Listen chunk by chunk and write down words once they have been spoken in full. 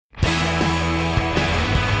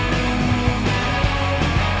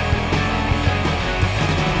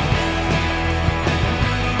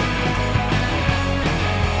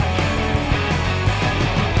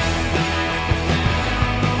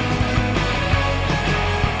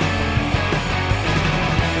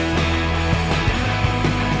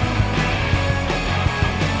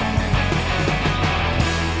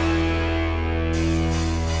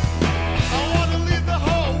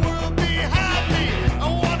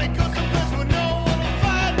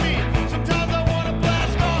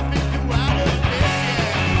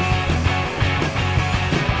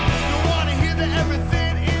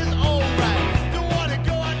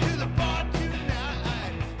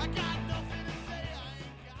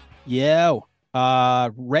Yeah.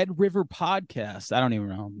 Red River Podcast. I don't even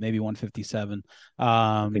know, maybe 157.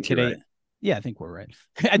 I think you're right. Today, yeah, I think we're right.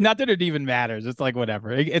 Not that it even matters. It's like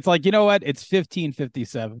whatever. It's like, you know what? It's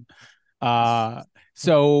 1557. Uh,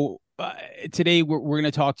 so today we're going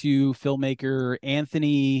to talk to filmmaker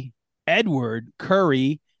Anthony Edward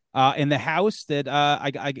Curry in the house that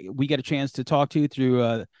we get a chance to talk to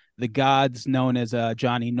through the gods known as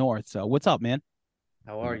Johnny North. So what's up, man?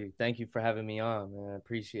 How are you? Thank you for having me on, man. I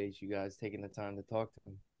appreciate you guys taking the time to talk to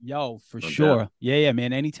me. Yo, for No doubt. sure. Yeah, yeah,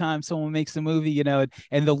 man. Anytime someone makes a movie,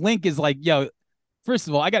 and the link is like, yo, first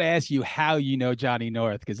of all, I got to ask you how you know Johnny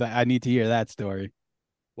North because I need to hear that story.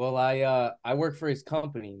 Well, I work for his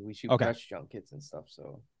company. We shoot Okay. press junkets and stuff.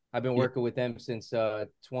 So I've been Yeah. working with them since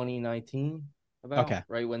 2019, Okay. about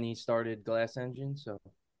right when he started Glass Engine. So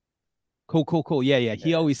Cool, cool, cool. Yeah, yeah.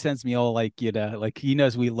 He yeah, always sends me all like, like he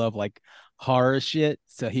knows we love like horror shit.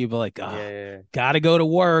 So he'll be like, yeah, gotta go to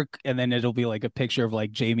work. And then it'll be like a picture of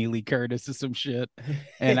like Jamie Lee Curtis or some shit.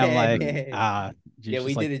 And I'm like, yeah. Yeah, just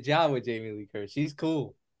we like did a job with Jamie Lee Curtis. She's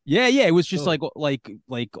cool. yeah, yeah. It was just Cool.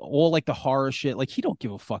 like all like the horror shit. Like he don't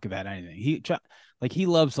give a fuck about anything. Like he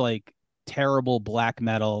loves like terrible black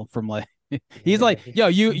metal from like he's like, yo,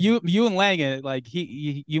 you and Lang like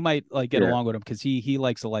you might like get Yeah. along with him because he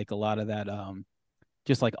likes like a lot of that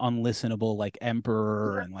just like unlistenable like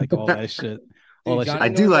Emperor and like all that shit. All Dude, that shit. Johnny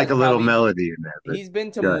I do North like has a little probably melody in there, but he's been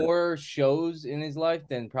to go ahead. more shows in his life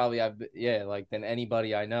than probably yeah, like than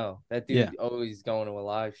anybody I know. That Yeah. dude always going to a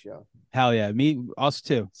live show. Hell yeah, me us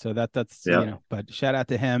too. So that's Yeah. but shout out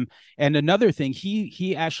to him. And another thing,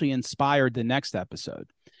 he actually inspired the next episode,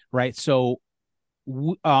 right? So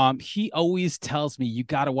he always tells me you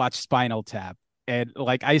got to watch Spinal Tap, and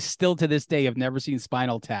like I still to this day have never seen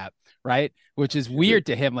Spinal Tap, right? Which Oh is shit. weird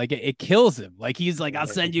to him. Like it kills him. Like he's like, I'll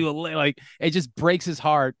send you a like it just breaks his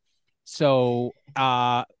heart. So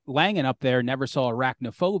Langan up there never saw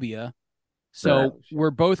Arachnophobia. Right. So Oh shit.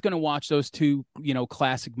 we're both going to watch those two,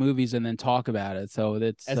 classic movies and then talk about it. So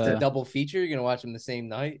that's As the double feature, you're gonna watch them the same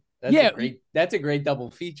night. yeah. That's a great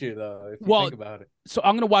double feature though, if you Well, think about it. so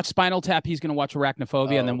I'm going to watch Spinal Tap. He's going to watch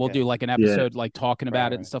Arachnophobia, and Oh, then we'll okay. do like an Yeah. episode like talking Right,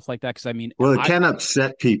 about it and right. stuff like that. Because I mean, Well, it I can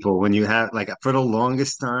upset people when you have like for the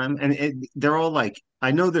longest time, and they're all like,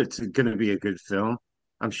 I know that it's going to be a good film,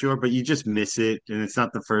 I'm sure, but you just miss it, and it's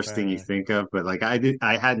not the first thing you Right. think of. But like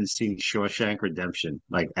I hadn't seen Shawshank Redemption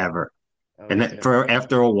like ever, Oh and that shit. for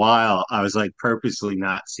after a while, I was like purposely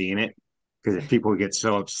not seeing it because if people get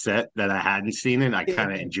so upset that I hadn't seen it, I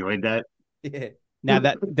kind of Yeah. enjoyed that. Yeah. now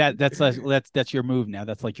that's your move. Now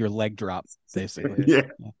that's like your leg drop, basically. Yeah.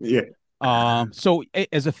 Yeah, yeah. So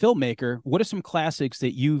as a filmmaker, what are some classics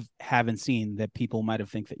that you haven't seen that people might have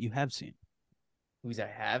think that you have seen? Movies I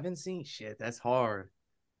haven't seen? Shit, that's hard.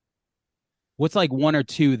 What's like one or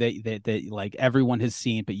two that like everyone has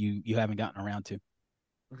seen, but you haven't gotten around to?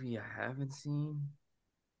 Movie I haven't seen?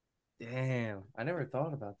 Damn, I never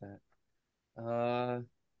thought about that.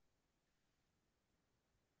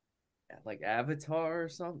 Like Avatar or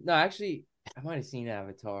something. No, actually, I might have seen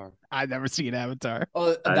Avatar. I've never seen Avatar.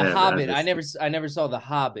 Oh, I The have Hobbit. this. I never saw The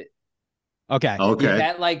Hobbit. Okay, Is Okay.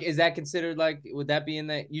 that like is that considered like would that be in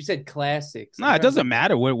that? You said classics. no, I'm it trying to doesn't think.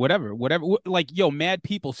 matter. Whatever. Like yo, mad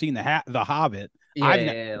people seen the Hobbit. Yeah, I've ne-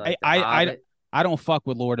 yeah, yeah, like The I Hobbit. I don't fuck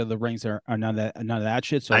with Lord of the Rings or none of that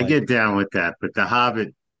shit. So I like, get down with that, but The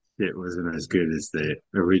Hobbit it wasn't as good as the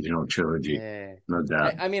original trilogy, Yeah. no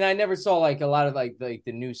doubt. I mean I never saw like a lot of like the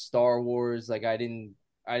new Star Wars. Like I didn't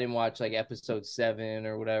watch like episode 7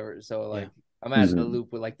 or whatever. So yeah, like I'm out of the Mhm.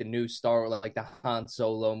 loop with like the new Star like the Han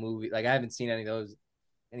Solo movie. Like I haven't seen any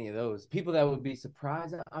of those. People that would be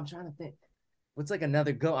surprised. I'm trying to think. What's like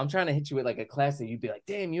another go? I'm trying to hit you with like a classic. You'd be like,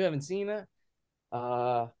 damn, you haven't seen that?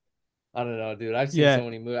 Uh I don't know, dude. I've seen yeah. so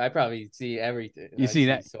many movies. I probably see everything. You I see see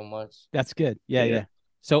that? so much. That's good. Yeah, Yeah. yeah.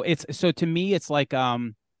 So so to me, it's like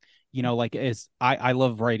like is I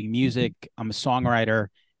love writing music. I'm a songwriter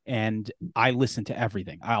and I listen to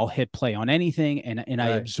everything. I'll hit play on anything and I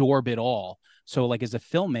Right. absorb it all. So like as a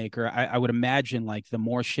filmmaker, I would imagine like the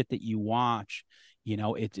more shit that you watch,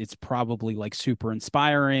 it's probably like super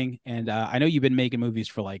inspiring. And I know you've been making movies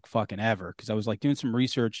for like fucking ever because I was like doing some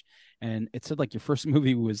research and it said like your first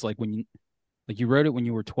movie was like when you wrote it when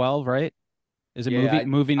you were 12, right? Is it Yeah,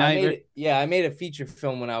 movie I night? made Right? it. Yeah, I made a feature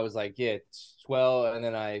film when I was like 12, and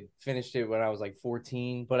then I finished it when I was like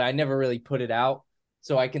 14. But I never really put it out.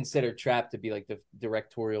 So I consider Trap to be like the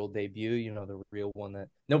directorial debut. You know, the real one that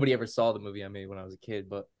nobody ever saw the movie I made when I was a kid.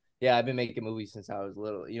 But yeah, I've been making movies since I was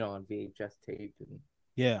little. You know, on VHS tape and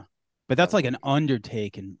Yeah. But that's stuff. like an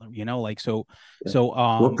undertaking, like Yeah. so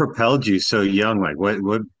What propelled you so young? Like what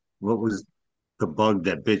was the bug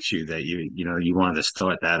that bit you that you wanted to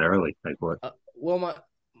start that early? Like what? Well,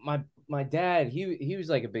 my dad, he was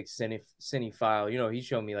like a big cinephile. You know, he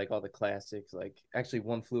showed me like all the classics. Like actually,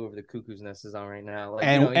 One Flew Over the Cuckoo's Nest is on right now. Like, you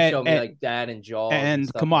And know, he showed me like Dad and Jaws and and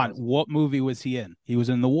stuff. come on, what movie was he in? He was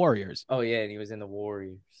in The Warriors. Oh yeah, and he was in The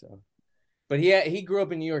Warrior. So, but he grew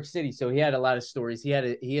up in New York City, so he had a lot of stories. He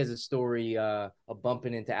has a story of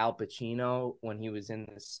bumping into Al Pacino when he was in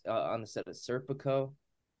this on the set of Serpico.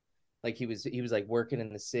 Like he was like working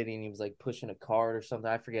in the city and he was like pushing a cart or something.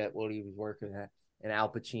 I forget what he was working at. And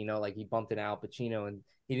Al Pacino, like he bumped into Al Pacino and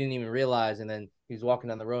he didn't even realize. And then he was walking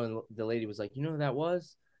down the road and the lady was like, "You know who that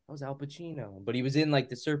was? That was Al Pacino." But he was in like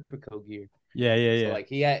the Serpico gear. Yeah, yeah, So yeah. like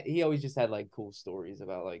he always just had like cool stories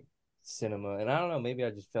about like cinema. And I don't know, maybe I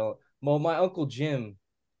just felt well, my Uncle Jim,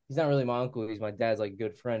 he's not really my uncle, he's my dad's like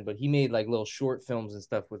good friend, but he made like little short films and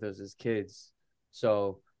stuff with us as kids.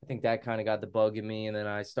 So I think that kind of got the bug in me. And then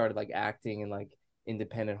I started like acting in like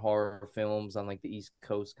independent horror films on like the East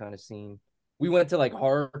Coast kind of scene. We went to like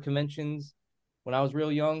horror conventions when I was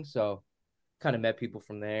real young, so kind of met people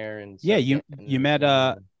from there and Yeah, started you getting met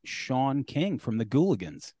into it. Sean King from the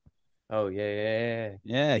Gooligans. Oh yeah.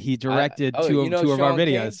 Yeah, he I directed oh you know two of our Sean King?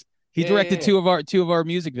 videos. He directed Yeah. two of our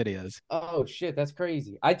music videos. Oh shit, that's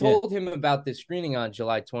crazy. I Yeah. told him about this screening on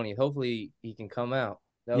July 20th. Hopefully he can come out.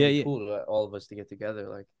 That would Yeah, be yeah. cool to all of us to get together.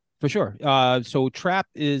 Like, For sure. So Trap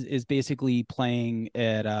is basically playing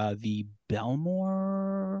at the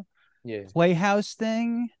Belmore yeah, Playhouse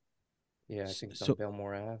thing. yeah, I think it's on So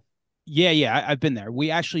Belmore Ave. yeah, I've been there.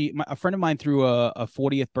 We actually, a friend of mine threw a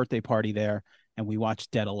 40th birthday party there, and we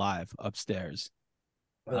watched Dead Alive upstairs.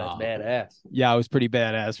 Oh, that's Uh, badass. yeah, it was pretty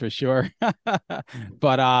badass for sure.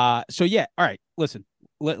 But so yeah, all right. Listen,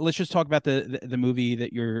 let's just talk about the movie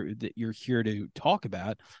that you're here to talk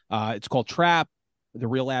about. It's called Trap, The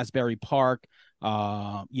Real Asbury Park.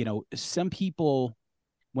 Some people,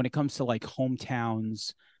 when it comes to like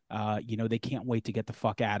hometowns, they can't wait to get the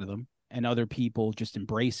fuck out of them, and other people just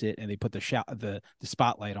embrace it and they put the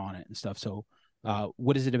spotlight on it and stuff. So,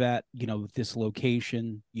 what is it about this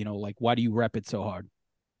location? Like why do you rep it so hard?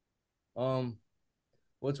 Um,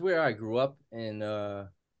 well, it's where I grew up, and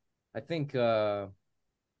I think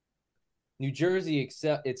New Jersey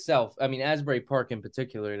itself. I mean, Asbury Park in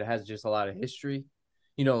particular, it has just a lot of history.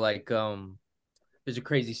 You know, like there's a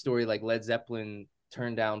crazy story like Led Zeppelin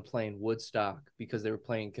turned down playing Woodstock because they were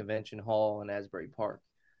playing Convention Hall in Asbury Park.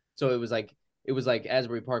 So it was like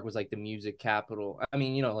Asbury Park was like the music capital. I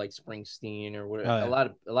mean, like Springsteen or whatever. Oh A yeah, lot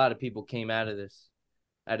of a lot of people came out of this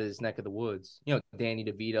neck of the woods. Danny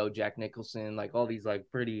DeVito, Jack Nicholson, like all these like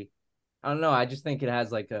pretty. I don't know. I just think it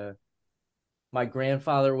has like a. My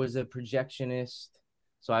grandfather was a projectionist,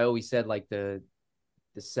 so I always said like the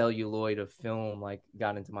celluloid of film like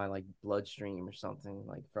got into my like bloodstream or something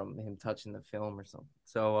like from him touching the film or something.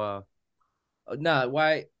 So no,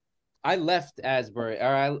 why I left Asbury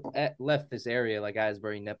or I left this area like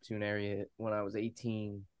Asbury Neptune area when I was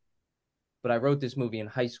 18, but I wrote this movie in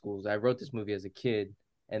high school. I wrote this movie as a kid,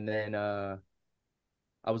 and then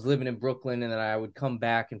I was living in Brooklyn, and then I would come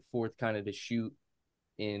back and forth kind of to shoot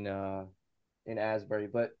in in Asbury.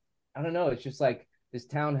 But I don't know, it's just like this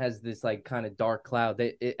town has this like kind of dark cloud.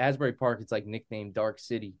 Asbury Park, it's like nicknamed Dark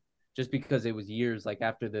City, just because it was years like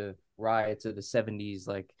after the riots of the 70s.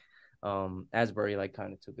 Like Asbury like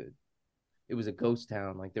kind of took it was a ghost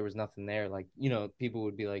town. Like there was nothing there. Like people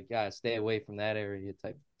would be like, yeah, stay away from that area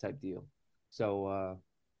type deal. So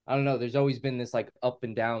I don't know. There's always been this like up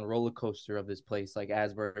and down roller coaster of this place. Like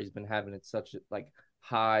Asbury's been having it such like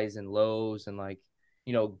highs and lows, and like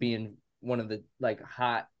being one of the like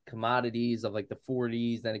hot commodities of like the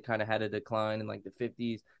 40s. Then it kind of had a decline in like the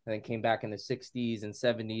 50s, and then came back in the 60s and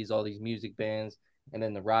 70s. All these music bands, and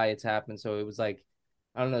then the riots happened. So it was like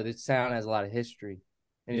I don't know. This town has a lot of history,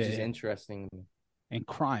 and yeah, it's just yeah. interesting. And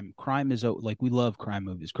crime is like we love crime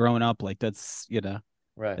movies. Growing up, like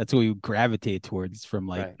Right, that's what we gravitate towards from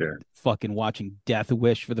like right, Sure. fucking watching Death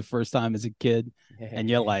Wish for the first time as a kid, and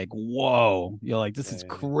you're like, whoa, you're like, this is yeah.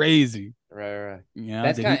 crazy. Right. Yeah,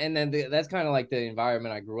 That's the kind new of, and then that's kind of like the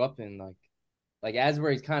environment I grew up in. Like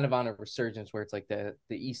Asbury's kind of on a resurgence where it's like the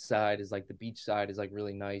east side is like the beach side is like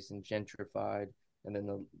really nice and gentrified, and then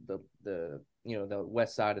the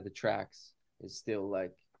west side of the tracks is still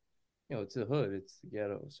like it's the hood, it's the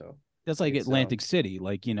ghetto. So that's like it's Atlantic City,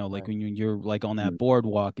 like like right, when you're like on that Mm.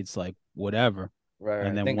 boardwalk, it's like whatever, and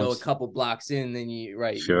right. then Then go a once, couple blocks in, then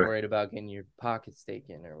you're Sure. worried about getting your pockets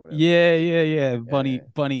taken or whatever. yeah, bunny Yeah,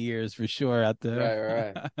 bunny ears for sure out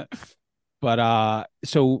there. right. But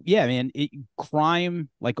so yeah, man, crime,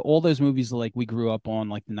 like all those movies like we grew up on,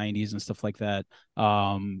 like the 90s and stuff like that.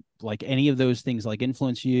 Like any of those things like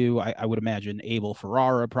influence you. I would imagine Abel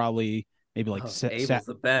Ferrara probably, maybe like Oh, Abel's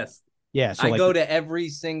the best. yeah, so I like go to every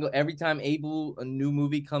time Abel a new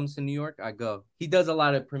movie comes to New York, I go. He does a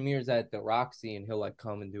lot of premieres at the Roxy, and he'll like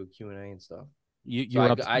come and do a Q&A and stuff.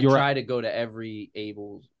 So I you're try to go to every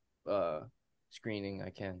Abel uh screening I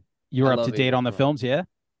can. I you're up to love date Abel on the Ferrara. films, yeah?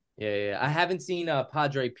 Yeah. I haven't seen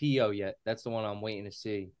Padre Pio yet. That's the one I'm waiting to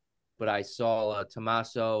see. But I saw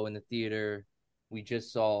Tommaso in the theater. We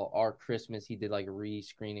just saw Our Christmas. He did like a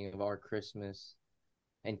re-screening of Our Christmas.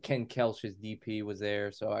 And Ken Kelch's DP was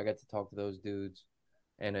there, so I got to talk to those dudes.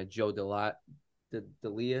 And Joe Delia,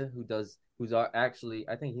 who's actually,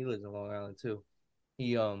 I think he lives in Long Island too.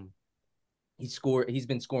 He's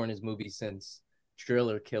been scoring his movies since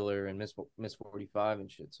Driller Killer and Miss 45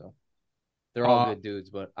 and shit. So they're all Uh good dudes,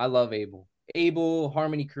 but I love Abel,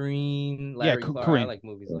 Harmony Korine, yeah, Larry Clark. I Corinne. like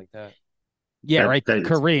movies like that. Yeah, That right. that is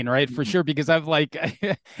Korean, right? For sure. Because I've like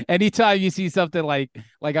anytime you see something like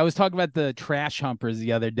I was talking about the Trash Humpers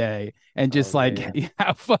the other day and Oh just yeah, like yeah.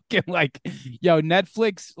 how fucking like yo,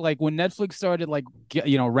 Netflix, like when Netflix started like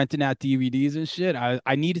renting out DVDs and shit, I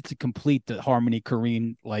needed to complete the Harmony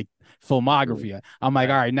Korine like filmography. I'm like,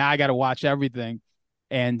 all Right. right, now I gotta watch everything.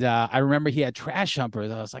 And I remember he had Trash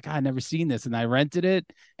Humpers. I was like, I never seen this. And I rented it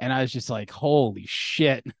and I was just like, holy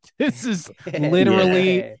shit. This is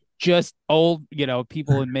literally Yeah. just old,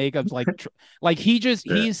 people in makeups like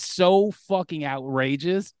yeah. he's so fucking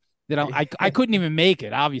outrageous that I couldn't even make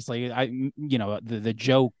it. Obviously, the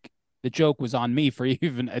joke was on me for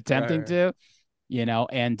even attempting Right. to,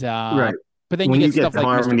 and Right. but then you When get you get stuff to like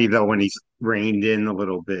Mr. Harmony though, when he's reined in a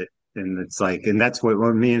little bit, and it's like, and that's what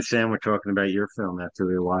when me and Sam were talking about your film after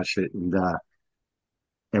we watched it,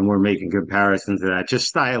 and we're making comparisons to that,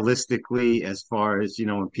 just stylistically, as far as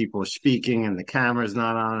when people are speaking and the camera's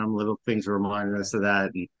not on them, little things reminding us of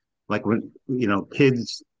that, and like when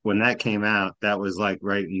kids when that came out, that was like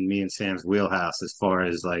right in me and Sam's wheelhouse as far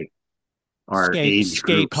as like our age skate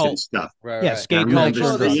groups and cult, stuff. yeah, Right. And I skate You're like, remember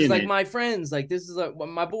culture oh, and this is seeing like it. my friends. Like, this is like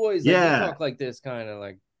my boys. Like, we Yeah, talk like this, kind of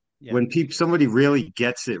like. yeah. when people somebody really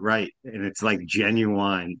gets it right and it's like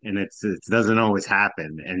genuine and it doesn't always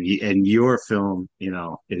happen and your film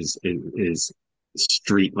is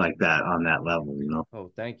street like that on that level.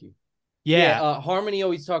 Oh, thank you. Yeah. Yeah, Harmony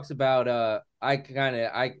always talks about. I kind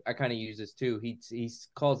of use this too. He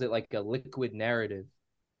calls it like a liquid narrative,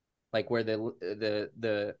 like where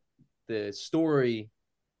the story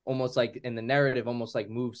almost like in the narrative almost like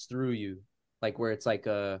moves through you, like where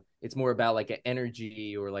it's more about like an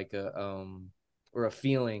energy or like a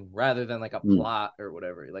feeling rather than like a Mm. plot or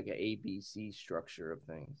whatever, like an ABC structure of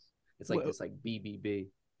things. It's like this like BBB.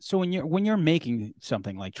 so when you're making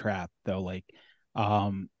something like Trap though, like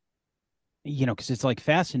um because it's like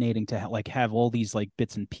fascinating to like have all these like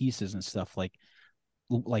bits and pieces and stuff like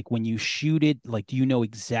when you shoot it, like do you know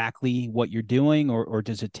exactly what you're doing, or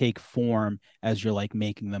does it take form as you're like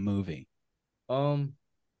making the movie? um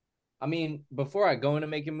I mean, before I go into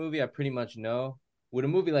making a movie, I pretty much know. With a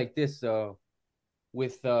movie like this though,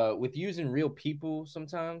 with using real people,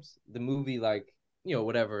 sometimes the movie, like,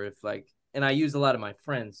 whatever, if like, and I use a lot of my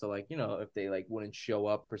friends, so like, if they like wouldn't show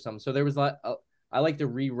up or something, so there was a lot. I like to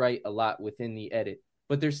rewrite a lot within the edit,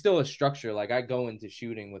 but there's still a structure. Like, I go into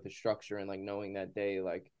shooting with a structure and like knowing that day,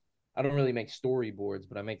 like, I don't really make storyboards,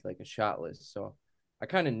 but I make like a shot list, so I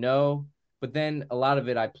kind of know. But then a lot of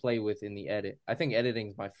it I play with in the edit. I think editing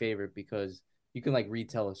is my favorite because you can like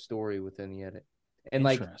retell a story within the edit. And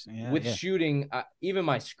like Interesting. Yeah, with yeah. shooting, even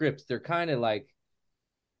my scripts, they're kind of like,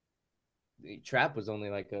 Trap was only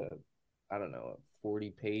like I don't know, a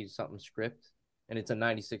 40-page something script, and it's a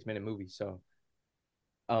 96-minute movie. So,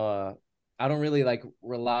 uh, I don't really like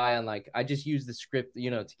rely on, like, I just use the script,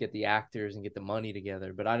 to get the actors and get the money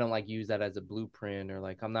together. But I don't like use that as a blueprint, or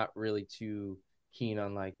like I'm not really too keen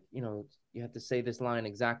on like, you have to say this line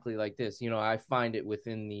exactly like this. I find it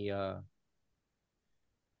within the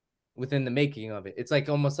making of it. It's like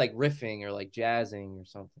almost like riffing or like jazzing or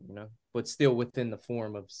something, but still within the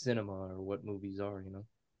form of cinema or what movies are.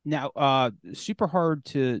 Now super hard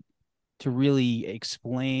to really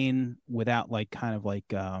explain without like kind of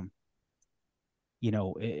like as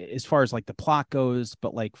far as like the plot goes,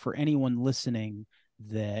 but like for anyone listening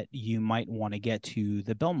that you might want to get to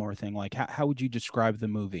the Belmore thing, like how would you describe the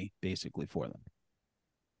movie basically for them?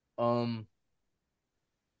 Um,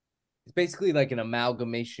 it's basically like an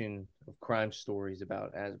amalgamation of crime stories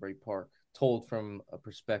about Asbury Park, told from a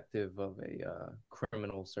perspective of a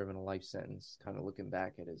criminal serving a life sentence, kind of looking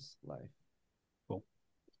back at his life. Cool.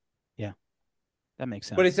 Yeah. That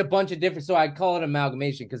makes But it's sense. a bunch of different. So I call it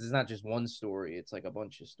amalgamation because it's not just one story. It's like a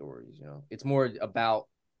bunch of stories. It's more about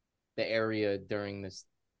the area during this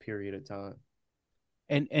period of time.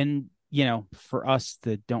 And for us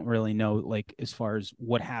that don't really know, like, as far as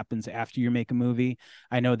what happens after you make a movie,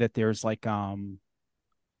 I know that there's like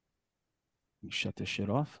shut this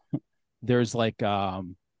shit off. There's like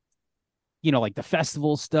like the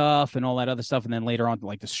festival stuff and all that other stuff, and then later on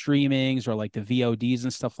like the streamings or like the VODs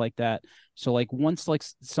and stuff like that. So like once like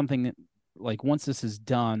something like once this is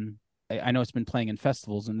done, I know it's been playing in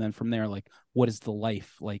festivals, and then from there, like, what is the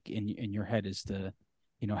life like in your head as to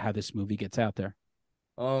how this movie gets out there?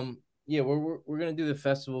 Yeah, we're gonna do the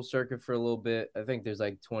festival circuit for a little bit. I think there's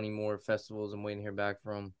like 20 more festivals I'm waiting to hear back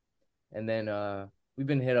from, and then we've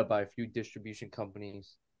been hit up by a few distribution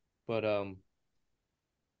companies, but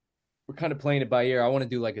we're kind of playing it by ear. I want to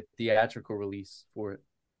do like a theatrical release for it,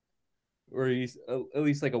 or at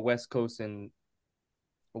least like a West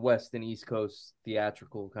and East Coast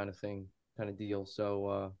theatrical kind of thing, kind of deal.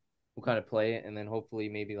 So we'll kind of play it, and then hopefully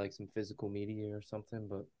maybe like some physical media or something.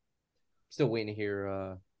 But still waiting to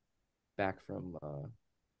hear back from a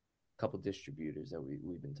couple distributors that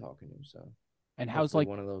we've been talking to. So And how's hopefully like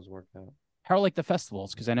one of those worked out. how are like the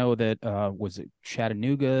festivals? Because I know that was it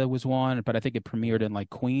Chattanooga was one, but I think it premiered in like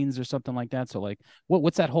Queens or something like that. So like,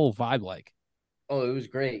 what's that whole vibe like? Oh, it was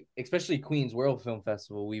great, especially Queens World Film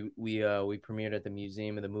Festival. We premiered at the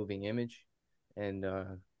Museum of the Moving Image, and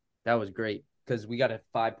that was great because we got a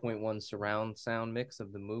 5.1 surround sound mix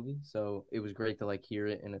of the movie, so it was great to like hear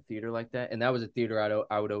it in a theater like that. And that was a theater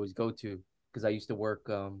I would always go to because I used to work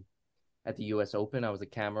at the U.S. Open. I was a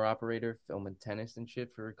camera operator filming tennis and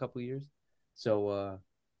shit for a couple of years. So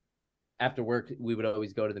after work, we would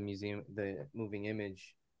always go to the museum, the Moving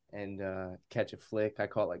Image, and catch a flick. I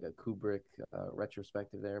call it like a Kubrick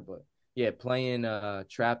retrospective there, but yeah, playing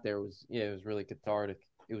Trap there was it was really cathartic.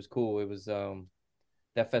 It was cool. It was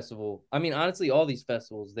that festival. I mean, honestly, all these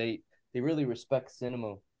festivals they really respect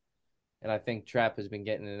cinema, and I think Trap has been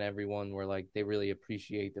getting in every one where like they really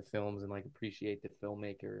appreciate the films and like appreciate the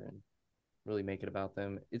filmmaker and really make it about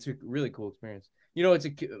them. It's a really cool experience. It's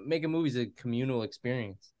making movies a communal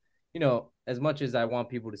experience. As much as I want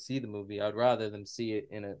people to see the movie, I'd rather them see it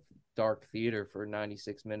in a dark theater for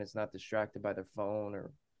 96 minutes, not distracted by their phone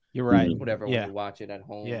or You're right. whatever when Yeah. you watch it at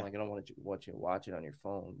home. Yeah. Like I don't want to watch it on your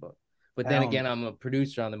phone, but then Um, again, I'm a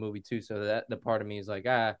producer on the movie too, so that the part of me is like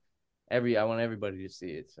I want everybody to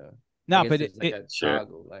see it. So I no, guess but there's like a Sure.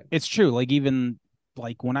 toggle, like it's true. Like even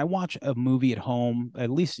like when I watch a movie at home, at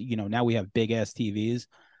least now we have big ass TVs.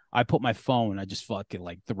 I put my phone, I just fucking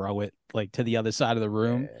like throw it like to the other side of the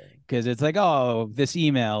room yeah, because it's like, oh, this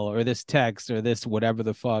email or this text or this whatever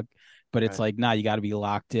the fuck. But it's right. like, nah, you got to be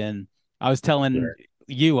locked in. I was telling Sure.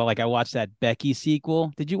 you, like, I watched that Becky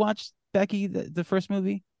sequel. Did you watch Becky, the first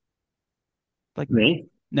movie? Like, Me?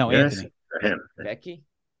 no, Yes. Anthony. Or him. Becky?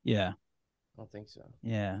 Yeah. I don't think so.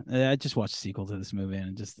 Yeah. I just watched the sequel to this movie,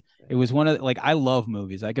 and it was one of like, I love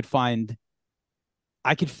movies. I could find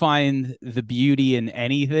the beauty in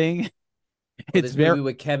anything. Oh, It's this very movie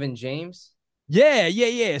with Kevin James.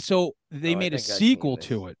 yeah. So they Oh, I made a think I've seen sequel this.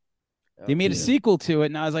 to it. They made a Okay. Yeah. sequel to it,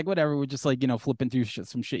 and I was like, whatever. We're just like, flipping through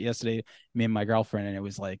some shit yesterday, me and my girlfriend, and it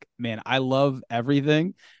was like, man, I love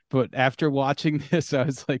everything, but after watching this, I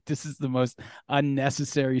was like, this is the most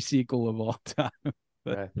unnecessary sequel of all time.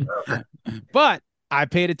 Right. But I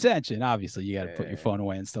paid attention. Obviously, you got to put your Yeah. phone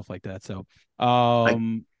away and stuff like that. So, I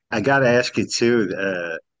I gotta ask you too,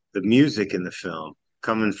 the music in the film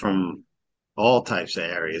coming from all types of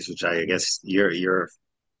areas, which I guess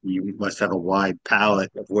you must have a wide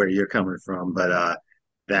palette of where you're coming from. But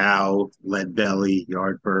Thou, Leadbelly,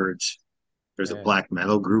 Yardbirds. There's a Yeah. black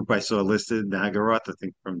metal group I saw listed, Nagaroth, I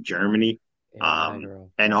think from Germany. Yeah. Nigro.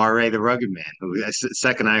 And R.A. the Rugged Man, who the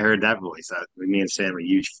second I heard that voice, me and Sam are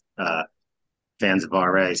huge fans of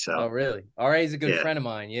R.A. Oh, So really? RA is a good yeah, friend of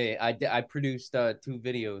mine. Yeah, I produced two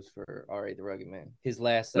videos for RA the Rugged Man. His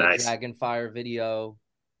last nice. Dragonfire video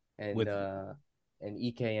and with uh and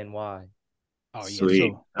EKNY. oh yeah, Sweet.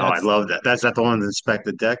 so Oh, I love that. That's not the one that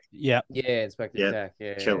inspected deck. yeah, Yeah, Inspector Yeah, Deck.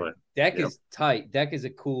 Yeah. killer. Deck Yep, is tight. Deck is a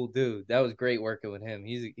cool dude. That was great working with him.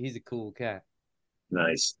 He's a cool cat.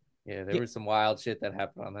 nice. Yeah, there yeah, was some wild shit that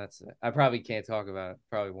happened on that set. I probably can't talk about it.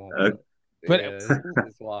 Probably won't, Uh, but but yeah,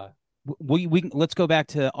 it's wild. let's go back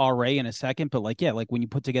to RA in a second. But like, yeah, like when you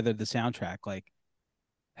put together the soundtrack, like,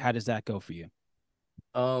 how does that go for you?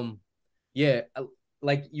 Um, yeah,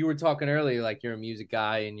 like you were talking earlier, like you're a music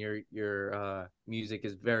guy and your music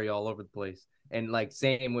is very all over the place. And like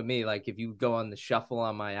same with me, like if you go on the shuffle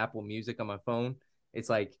on my Apple Music on my phone, it's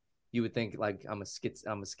like you would think like I'm a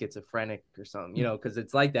schizophrenic or something, you know, because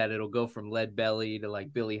it's like that. It'll go from Lead Belly to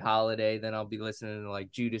like Billie Holiday, then I'll be listening to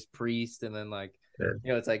like Judas Priest, and then like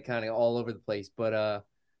you know, it's like kind of all over the place. But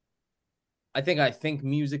I think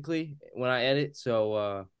musically when I edit,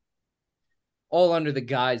 so all under the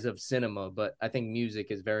guise of cinema, but I think music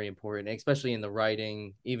is very important, especially in the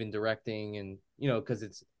writing, even directing, and you know, because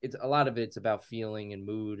it's a lot of it's about feeling and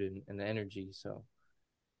mood and energy. So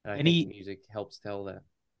and I think Any music helps tell that.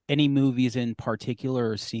 any movies in particular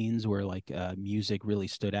or scenes where like music really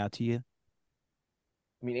stood out to you?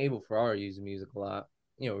 I mean, Abel Ferrara uses music a lot.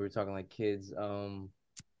 You know, we were talking like kids.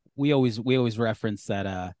 We always reference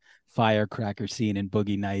that firecracker scene in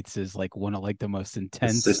Boogie Nights is like one of like the most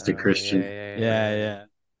It's intense. Sister Yeah, Christian. yeah, Yeah, yeah. yeah.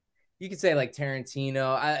 You could say like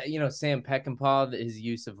Tarantino. You know, Sam Peckinpah, his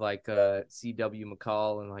use of like C.W.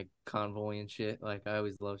 McCall and like Convoy and shit. Like I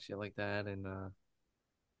always love shit like that. And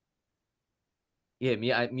yeah,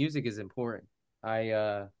 music is important.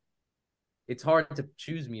 I it's hard to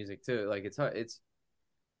choose music too. Like it's hard.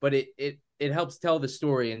 But it helps tell the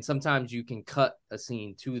story, and sometimes you can cut a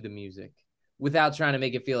scene to the music without trying to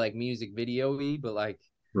make it feel like music video-y, but like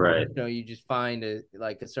Right. you know, you just find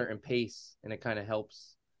a certain pace, and it kind of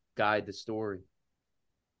helps guide the story.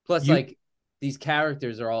 Plus, You like these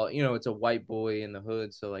characters are all, you know, it's a white boy in the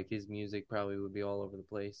hood, so like his music probably would be all over the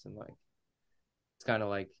place, and like it's kind of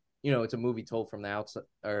like, you know, it's a movie told from the outside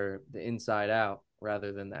or the inside out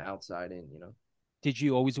rather than the outside in, you know. did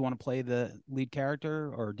you always want to play the lead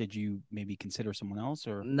character, or did you maybe consider someone else?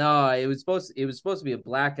 Or No, it was supposed to be a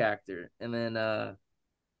black actor, and then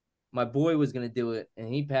my boy was gonna do it, and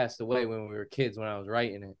he passed away when we were kids when I was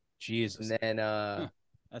writing it. And Jesus, then huh,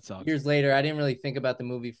 that sucks. years later, I didn't really think about the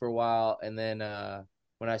movie for a while, and then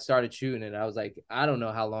when I started shooting it, I was like, I don't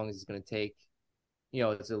know how long this is gonna take. You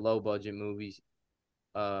know, it's a low budget movie.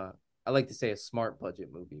 I like to say a smart budget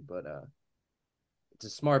movie, but it's a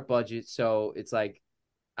smart budget, so it's like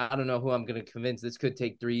I don't know who I'm gonna convince. This could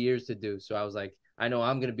take 3 years to do. So I was like, I know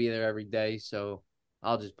I'm gonna be there every day, so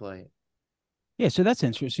I'll just play it. Yeah, so that's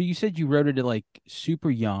interesting. So you said you wrote it at like super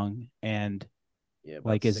young, and Yeah,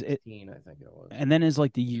 about like is it, 16, I think it was. and then as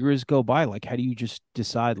like the years go by, like how do you just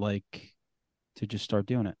decide like to just start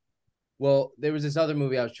doing it? Well, there was this other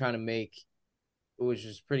movie I was trying to make, which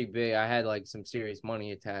was pretty big. I had like some serious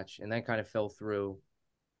money attached, and that kind of fell through.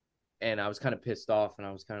 And I was kind of pissed off, and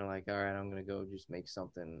I was kind of like, all right, I'm gonna go just make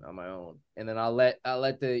something on my own. And then I'll let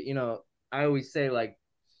the, you know, I always say like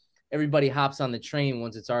everybody hops on the train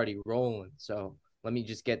once it's already rolling. So let me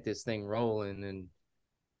just get this thing rolling, and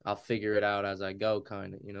I'll figure it out as I go,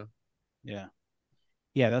 kind of, you know. Yeah,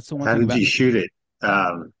 yeah, that's the one How thing did about you shoot it?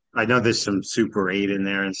 I know there's some Super 8 in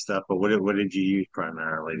there and stuff, but what did you use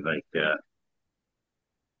primarily, like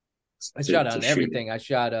I shot to on shoot it? everything. I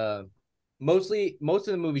shot most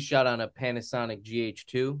of the movie shot on a Panasonic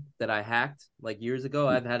GH2 that I hacked like years ago.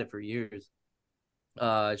 I've had it for years.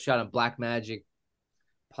 Shot on Blackmagic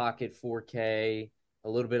Pocket 4K, a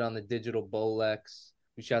little bit on the digital Bolex.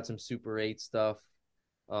 We shot some Super 8 stuff,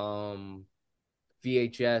 um,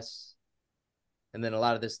 VHS, and then a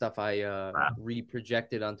lot of this stuff I Wow.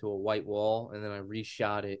 reprojected onto a white wall, and then I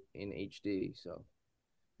reshot it in HD. So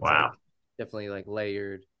it's like Wow. definitely like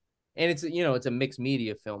layered, and it's, you know, it's a mixed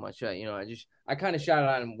media film. I shot, you know, I kind of shot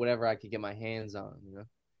it on whatever I could get my hands on, you know.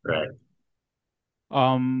 Right.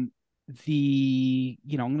 um I'm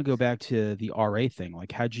gonna go back to the RA thing.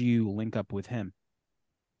 Like how'd you link up with him?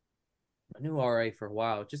 I knew RA for a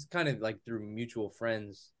while, just kind of like through mutual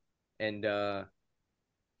friends, and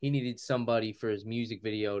he needed somebody for his music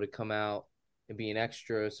video to come out and be an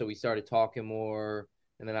extra. So we started talking more,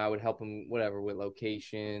 and then I would help him whatever with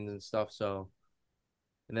locations and stuff. So,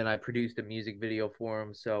 and then I produced a music video for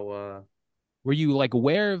him. So, Were you like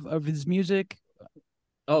aware of his music?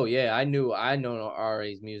 oh yeah, I know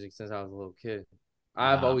RA's music since I was a little kid.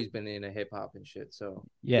 I've Ah, always been into hip hop and shit. So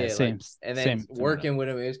yeah, yeah, like, same, and then same for me though. working with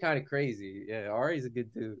him, it was kind of crazy. Yeah, RA's a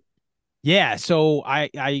good dude. Yeah, so I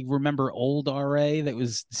remember old RA that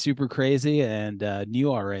was super crazy, and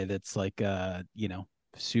new RA that's like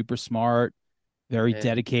super smart, very Yeah,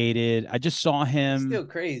 dedicated. I just saw he's him still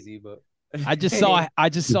crazy, but I just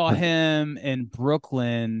saw him in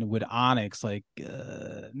Brooklyn with Onyx like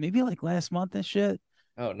maybe like last month and shit.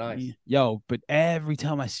 oh nice. Yo, but every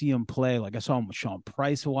time I see him play, like I saw him with Sean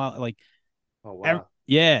Price a while, like Oh wow.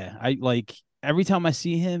 yeah, I like every time I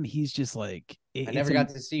see him, he's just like I it's never a got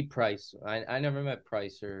to see Price. I never met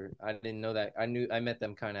Price, or I didn't know that. I met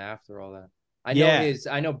them kind of after all that. yeah.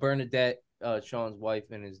 I know Bernadette, Sean's wife,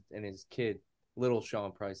 and his kid, little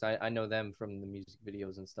Sean Price. I know them from the music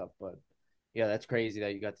videos and stuff, but Yeah, that's crazy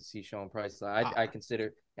that you got to see Sean Price. I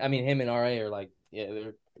consider. I mean, him and RA are like, yeah,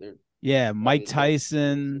 they're Yeah, one of Mike the dope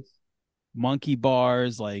Tyson, producers. Monkey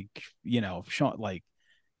Bars, like, Sean, like,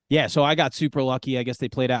 yeah. So I got super lucky. I guess they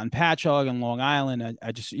played out in Patchogue and Long Island.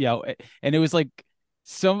 I just, and it was like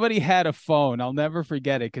somebody had a phone. I'll never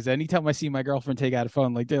forget it because anytime I see my girlfriend take out a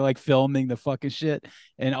phone, like they're like filming the fucking shit,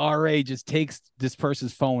 and RA just takes this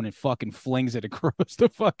person's phone and fucking flings it across the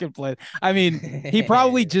fucking place. I mean, he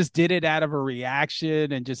probably just did it out of a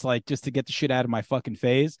reaction and just to get the shit out of my fucking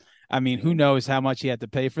face. I mean, who knows how much he had to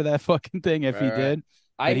pay for that fucking thing if he Right, right. did.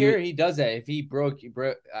 I But he hear he does that. If he broke.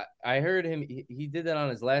 I heard him. He did that on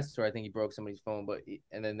his last tour. I think he broke somebody's phone,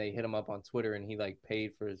 and then they hit him up on Twitter, and he like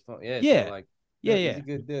paid for his phone. Yeah, so yeah, like, yeah, he's yeah, a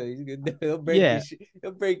good dude. He's a good dude. He'll break your yeah. shit.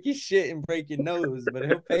 He'll break your shit and break your nose, but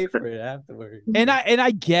he'll pay for it afterwards. And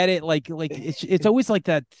I get it. Like it's always like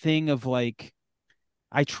that thing of like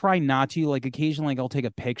I try not to like occasionally like, I'll take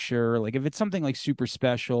a picture like if it's something like super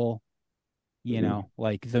special,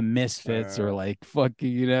 like the Misfits or like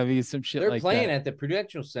fucking what I mean some shit They're like playing that. at the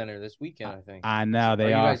Prudential Center this weekend, I think. I know Are they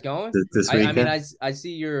you are. guys going? this I mean, weekend. I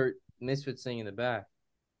see your Misfits thing in the back.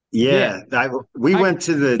 Yeah, Yeah, we I went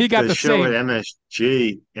to he got the the show at same.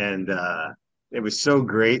 MSG, and it was so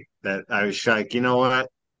great that I was like, you know what?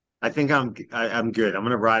 I think I'm good. I'm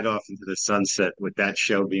gonna ride off into the sunset with that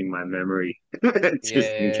show being my memory, just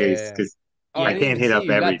in case, Yeah. because Oh, I I didn't can't even hit see up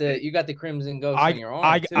you. everything. You got the Crimson Ghost on I your arm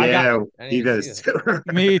I too. I got Yeah, I didn't he even see does it.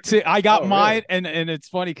 too. me too. I got Oh, mine, really? and it's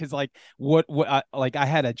funny because like what like I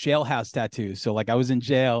had a jailhouse tattoo, so like I was in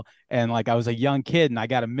jail and like I was a young kid and I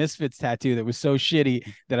got a Misfits tattoo that was so shitty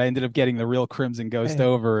that I ended up getting the real Crimson Ghost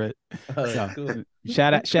over it. Oh, that's So cool.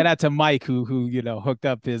 shout out to Mike who hooked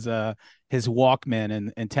up his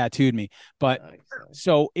Walkman and tattooed me. But Nice, nice.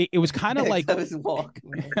 so it was kind of like That was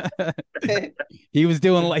Walkman. he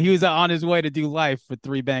was on his way to do life for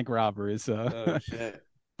three bank robberies. Oh shit.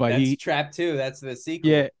 But That's he Trap 2. That's the yeah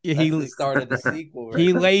sequel. That's the he start of the sequel right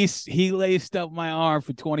he there. laced up my arm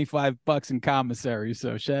for $25 in commissary.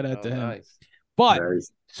 So shout out Oh, to him. nice. But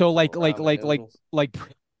Nice. so Little ramen noodles. like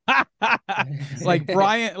like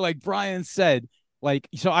Brian said, like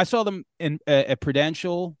so I saw them in at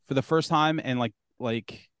Prudential for the first time and like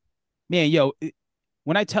man,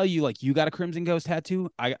 when I tell you like you got a Crimson Ghost tattoo,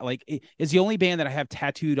 I like it's the only band that I have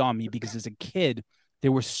tattooed on me because as a kid they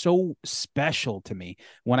were so special to me.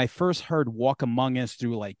 When I first heard Walk Among Us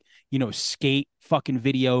through like, skate fucking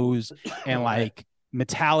videos and Right. like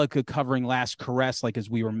Metallica covering Last Caress, like as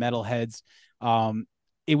we were metalheads,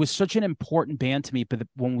 it was such an important band to me. But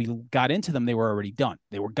when we got into them, they were already done.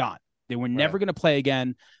 They were gone. They were never Right. going to play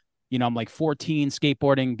again. I'm like 14,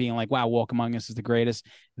 skateboarding, being like, wow, Walk Among Us is the greatest.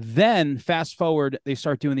 Then fast forward, they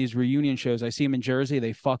start doing these reunion shows. I see them in Jersey.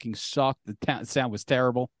 They fucking suck. The sound was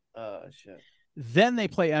terrible. Oh shit. Then they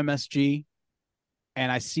play MSG, and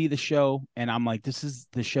I see the show, and I'm like, this is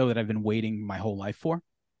the show that I've been waiting my whole life for.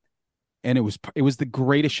 And it was the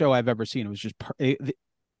greatest show I've ever seen. It was just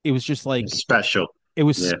it was just like Special. it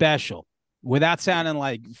was Yeah. special without sounding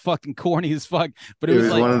like fucking corny as fuck. But it It was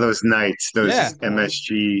was like, one of those nights, yeah, those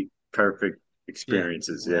MSG perfect yeah.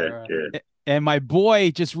 experiences. Right, Yeah, right. yeah. And my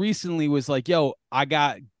boy just recently was like, "Yo, I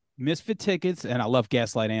got Misfit tickets, and I love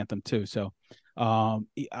Gaslight Anthem too." So,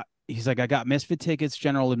 he's like, "I got Misfit tickets,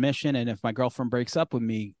 general admission, and if my girlfriend breaks up with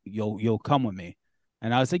me, you'll come with me."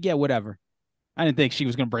 And I was like, "Yeah, whatever." I didn't think she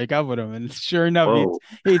was gonna break up with him, and sure enough, Whoa.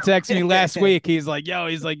 he texted me last week. He's like, "Yo,"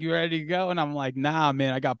 he's like, "You ready to go?" And I'm like, "Nah,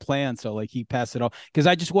 man, I got plans." So like, he passed it off because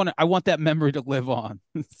I want that memory to live on.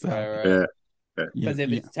 So Right, right. Yeah. Yeah. yeah, Because if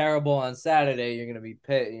yeah. it's terrible on Saturday, you're gonna be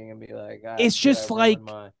pit. You're gonna be like, ah, It's shit, I just like ruined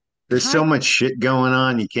mine. There's so kind. much shit going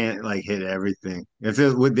on, you can't like hit everything. If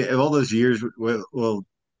it with all those years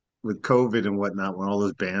with COVID and whatnot, when all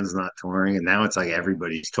those bands not touring, and now it's like Right,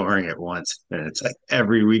 everybody's touring at once, and it's like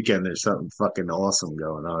every weekend there's something fucking awesome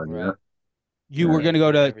going on, you know? right. You You were Yeah. gonna can't go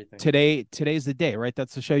hit to everything. today. Today's the day, right?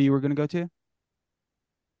 That's the show you were gonna go to.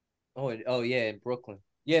 Oh yeah, in Brooklyn.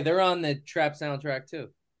 Yeah, they're on the Trap soundtrack too.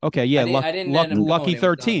 Okay, yeah, I didn't end up Lucky going. It was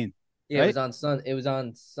on. 13, Yeah, right? It was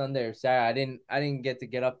on Sunday or Saturday. I didn't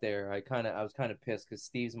get up there. I was kind of pissed because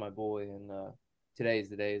Steve's my boy, and today's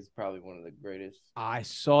the day is probably one of the greatest I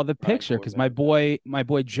saw the picture grindcore because bands. my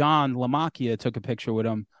boy John Lamacchia took a picture with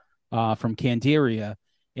him from Candiria,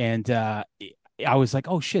 and I was like,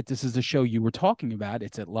 oh shit, this is the show you were talking about.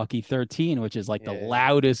 It's at Lucky 13, which is like the Yeah,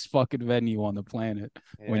 loudest fucking venue on the planet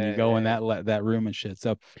when you yeah, go in yeah. that room and shit.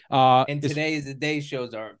 So And it's today's the day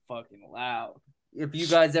shows are fucking loud. If you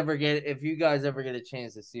guys ever get a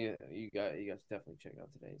chance to see it, you guys definitely check out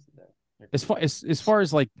today's the day. They're cool. as far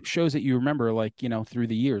as like shows that you remember, like through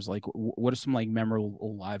the years, like what are some like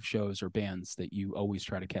memorable live shows or bands that you always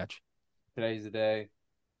try to catch? Today's the Day,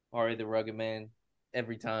 Ari the Rugged Man.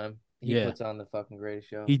 Every time he Yeah, puts on the fucking greatest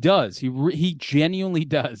show, he does. He genuinely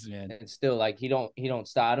does, man. and still like he don't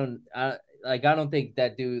stop. I don't think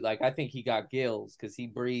that dude like I think he got gills because he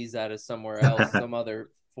breathes out of somewhere else, some other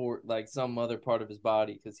part of his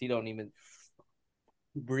body because he don't even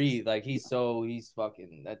breathe. Like he's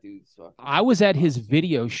fucking that dude's fucking. I was at his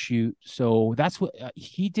video shoot, so that's what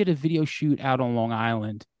he did a video shoot out on Long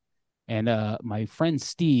Island. And my friend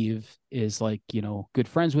Steve is like, good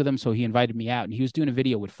friends with him, so he invited me out, and he was doing a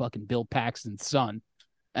video with fucking Bill Paxton's son.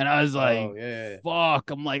 And I was like, Oh yeah, fuck.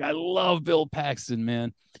 I'm like, I love Bill Paxton,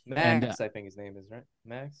 man. And Max, I think his name is right.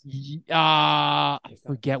 Max. I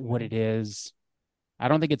forget what it is. I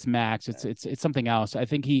don't think it's Max. It's something else. I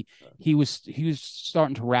think he was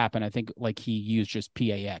starting to rap, and I think like he used just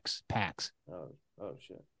Pax. Oh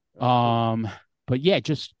shit. But yeah,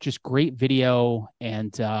 just great video.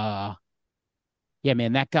 And yeah,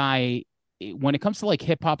 man, that guy, when it comes to like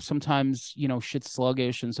hip hop, sometimes shit's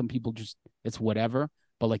sluggish and some people just it's whatever.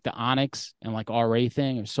 But like the Onyx and like RA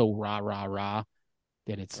thing are so rah rah rah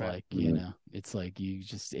that it's Right. like, it's like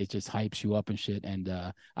it just hypes you up and shit. And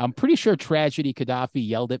I'm pretty sure Tragedy Gaddafi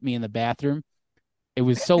yelled at me in the bathroom. It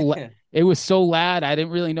was so it was so loud. I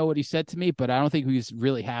didn't really know what he said to me, but I don't think he was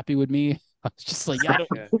really happy with me. I was just like,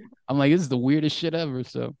 I'm like, this is the weirdest shit ever.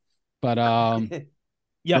 So, but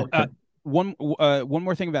yeah. One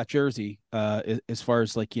more thing about Jersey, as far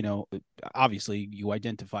as like obviously you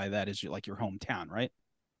identify that as like your hometown, right?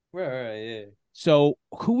 Right, yeah. So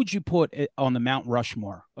who would you put on the Mount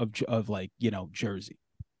Rushmore of like Jersey?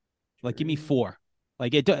 Like, give me four.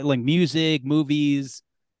 Like like music, movies,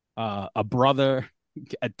 a brother,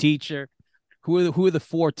 a teacher. Who are the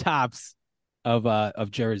four tops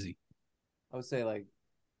of Jersey? I would say like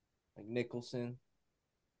Nicholson.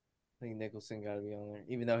 I think Nicholson got to be on there,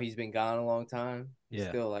 even though he's been gone a long time. He's Yeah.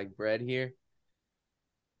 still like bred here.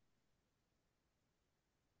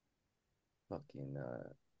 Fucking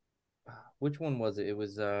which one was it? It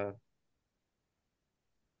was not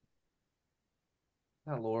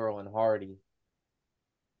Laurel and Hardy.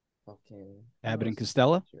 Fucking Abbott and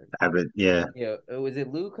Costello. Abbott, yeah. Yeah, was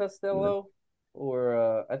it Lou Costello?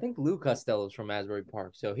 Or I think Lou Costello's from Asbury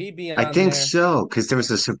Park, so he'd be I on think there. so, because there was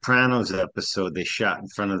a Sopranos episode they shot in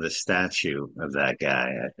front of the statue of that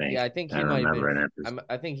guy, I think. Yeah, I think I he might have remember been. an episode.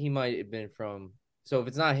 I think he might have been from. So if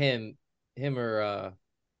it's not him or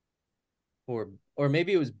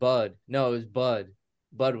maybe it was Bud. No, it was Bud.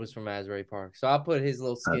 Bud was from Asbury Park, so I'll put his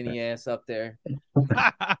little Okay. skinny ass up there.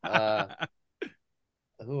 Uh,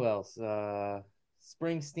 who else?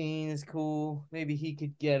 Springsteen is cool. Maybe he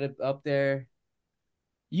could get it up there.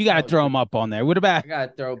 You got to throw him up on there. What about? I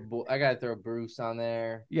gotta throw Bruce on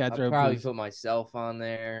there. You gotta I'll throw probably Bruce. put myself on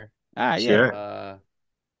there. Yeah. Sure.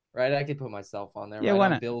 Right, I could put myself on there. Yeah, Right, why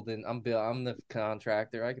I'm not? building. I'm the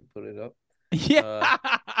contractor. I could put it up. Yeah.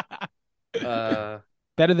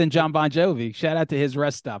 Better than John Bon Jovi. Shout out to his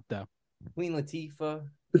rest stop though. Queen Latifah.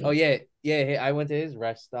 Oh yeah. I went to his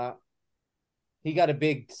rest stop. He got a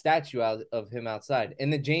big statue out of him outside,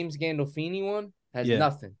 and the James Gandolfini one has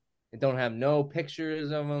nothing. It don't have no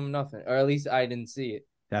pictures of him, nothing, or at least I didn't see it.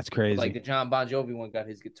 That's crazy. But like the John Bon Jovi one got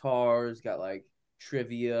his guitars, got like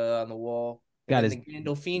trivia on the wall. Got and then the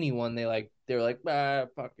Gandolfini one, they were like,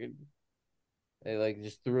 fucking. They like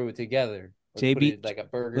just threw it together. JB, like a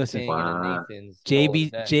Burger listen, King and a Nathan's.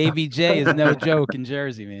 JBJ is no joke in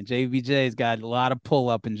Jersey, man. JBJ's got a lot of pull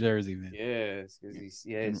up in Jersey, man. Yeah, because he's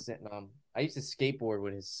sitting on. I used to skateboard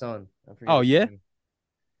with his son. Oh yeah.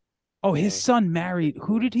 Oh, his son married.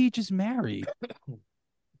 Who did he just marry?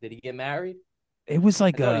 Did he get married? It was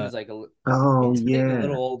like he was like a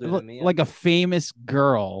little older than me. Like a famous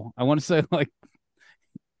girl. I want to say like.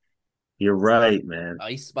 You're right, man.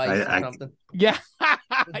 Ice Spice or something. Yeah.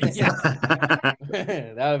 Yeah.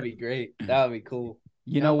 That would be great. That would be cool.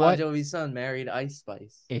 You know what? Bon Jovi's son married Ice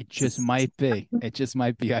Spice. It just might be. It just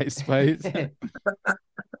might be Ice Spice. That'd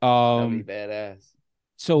be badass.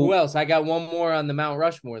 So who else? I got one more on the Mount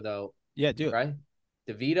Rushmore though. Yeah, do it. Right?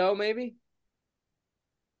 DeVito, maybe?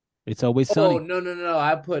 It's Always Sunny. Oh, no.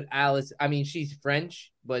 I put Alice. I mean, she's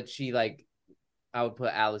French, but I would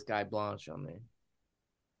put Alice Guy Blanche on there.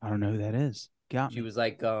 I don't know who that is. She was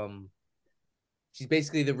like, she's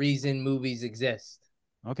basically the reason movies exist.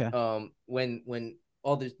 Okay. When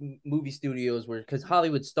all the movie studios were, because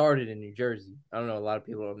Hollywood started in New Jersey. I don't know, a lot of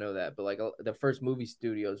people don't know that, but like the first movie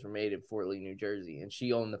studios were made in Fort Lee, New Jersey, and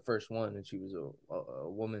she owned the first one, and she was a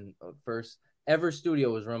woman. First ever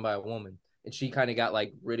studio was run by a woman, and she kind of got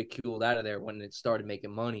like ridiculed out of there when it started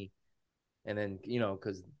making money, and then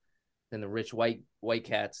because then the rich white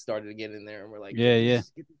cats started to get in there and we're like, yeah, get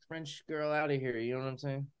this French girl out of here. You know what I'm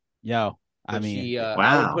saying? Yo, I But mean, I would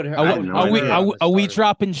Wow, put her. I I had would no put her on the are we starter.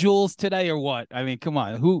 dropping jewels today or what? I mean, come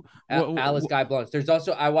on. Who? Alice Guy Blanche. There's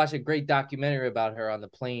also I watched a great documentary about her on the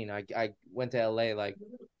plane. I went to LA like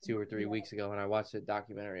 2 or 3 weeks ago and I watched a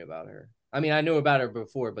documentary about her. I mean, I knew about her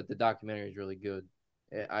before, but the documentary is really good.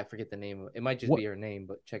 I forget the name of it. It might just what? be her name,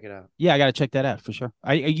 but check it out. Yeah, I got to check that out for sure.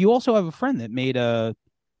 You also have a friend that made a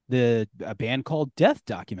band called Death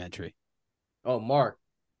documentary. Oh, Mark.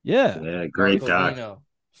 Yeah, Yeah, Mark great doc. Odino.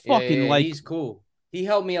 fucking Yeah. like He's cool. He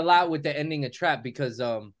helped me a lot with the ending of Trap because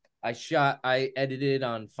I edited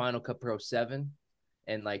on Final Cut Pro 7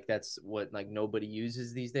 and like that's what like nobody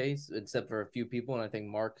uses these days except for a few people and I think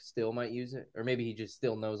Mark still might use it or maybe he just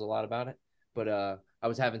still knows a lot about it. But I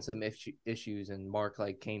was having some issues and Mark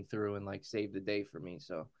like came through and like saved the day for me.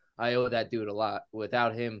 So I owe that dude a lot.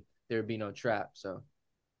 Without him, there'd be no Trap. So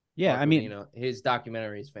yeah. I Mark mean, Odino, his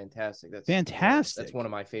documentary is fantastic. That's fantastic. one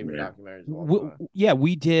of my favorite Yeah. documentaries of all time. Yeah,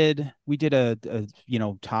 we did a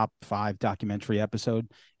top 5 documentary episode,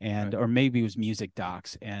 and Right. or maybe it was music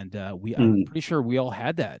docs, and I'm Mm. pretty sure we all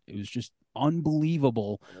had that. It was just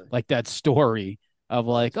unbelievable, Really. like that story of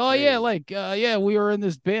Oh, like, it's oh yeah, crazy. like yeah, we were in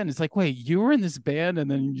this band. It's like, wait, you were in this band, and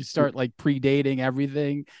then you start like predating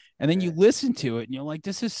everything, and then you Yeah. listen to it, and you're like,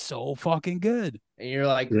 this is so fucking good. And you're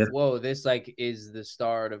like, Yeah, whoa, this like is the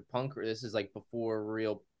start of punk. This is like before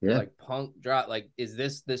real yeah, like punk drop. Like, is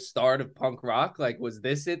this the start of punk rock? Like, was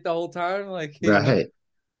this it the whole time? Like, right.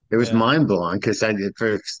 It was Yeah. mind blowing because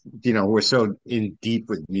we're so in deep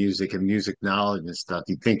with music and music knowledge and stuff.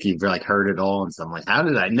 You think you've like heard it all, and so I'm like, how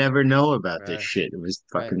did I never know about this Right. shit? It was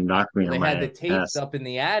Right. fucking knocked me Well, on they had my the tapes ass. up in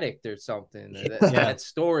the attic or something. Yeah. Yeah, That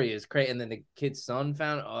story is crazy. And then the kid's son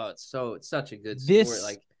found it. Oh, it's such a good story. this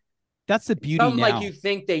Like that's the beauty something like you now.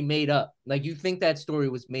 think they made up. Like you think that story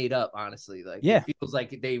was made up, honestly. Like it Yeah, feels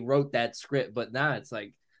like they wrote that script, but nah, it's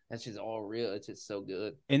like that's just all real. It's just so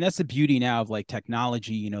good. and that's the beauty now of like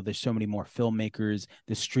technology. There's so many more filmmakers,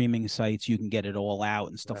 the streaming sites, you can get it all out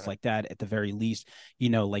and stuff Right. like that. At the very least,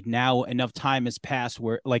 like now enough time has passed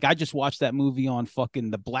where like I just watched that movie on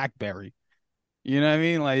fucking the BlackBerry. You know what I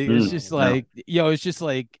mean? Like it's Mm, just no. like it's just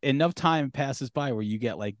like enough time passes by where you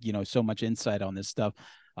get like so much insight on this stuff.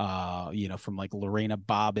 From like Lorena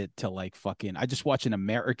Bobbitt to like fucking I just watched an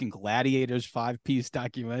American Gladiators 5-piece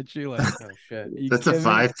documentary. Like, Oh shit. you That's a kidding me?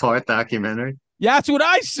 5-part documentary. Yeah, that's what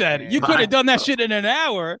I said. You Yeah. could have Five. done that shit in an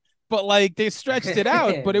hour, but like they stretched it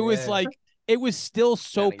out, but it was Yeah. like it was still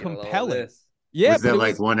so Gotta get a little of compelling. this. Yeah, Was but there it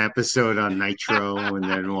like was one episode on Nitro and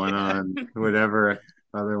then one Yeah. on whatever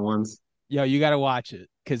other ones? you got to watch it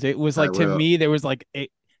because it was I like to will. me there was like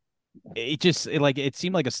it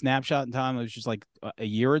seemed like a snapshot in time. It was just like a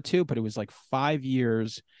year or two, but it was like 5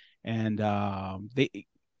 years, and they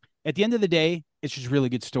at the end of the day, it's just really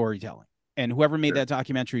good storytelling. And whoever made Sure. that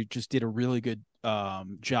documentary just did a really good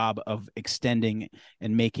job of extending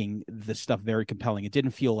and making the stuff very compelling. It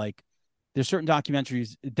didn't feel like there's certain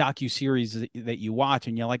docu-series that you watch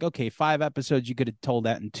and you're like, okay, 5 episodes, you could have told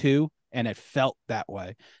that in 2, and it felt that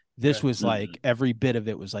way. This Right. was like Mhm. every bit of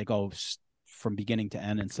it was like, oh, from beginning to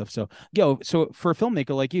end and stuff. So, so for a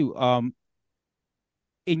filmmaker like you,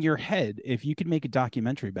 in your head, if you could make a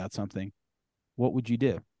documentary about something, what would you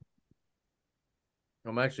do?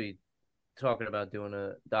 I'm actually talking about doing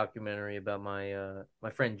a documentary about my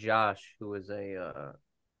friend Josh, who was a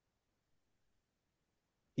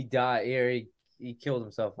he died here. He killed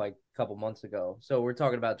himself like a couple months ago. So we're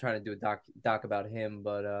talking about trying to do a doc about him.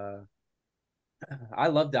 But I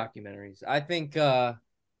love documentaries. I think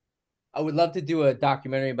I would love to do a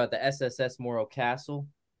documentary about the SSS Morro Castle,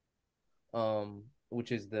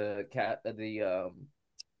 which is the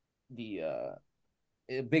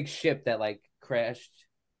a big ship that like crashed.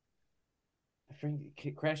 I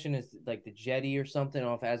think crashing is like the jetty or something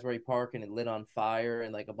off Asbury Park, and it lit on fire,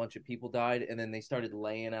 and like a bunch of people died, and then they started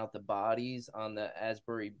laying out the bodies on the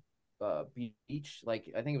Asbury beach. Like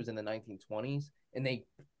I think it was in the 1920s, and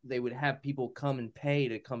they would have people come and pay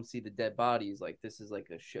to come see the dead bodies. Like this is like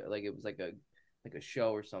a show, like it was like a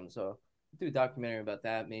show or something. So do a documentary about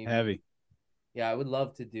that maybe. Heavy. Yeah, I would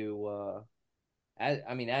love to do.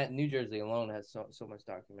 I mean, at New Jersey alone has so much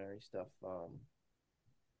documentary stuff.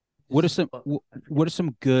 What are Just some I forget. what are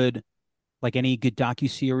some good like any good docu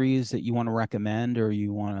series that you want to recommend or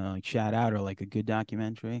you want to like shout out or like a good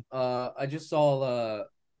documentary? I just saw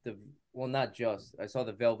the well, not just I saw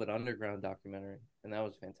the Velvet Underground documentary, and that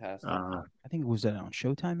was fantastic. Uh, I think it was that on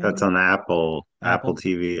Showtime that's maybe? on Apple Apple.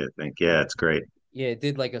 TV, I think. Yeah, it's great. Yeah, it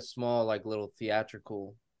did like a small like little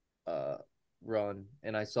theatrical uh run,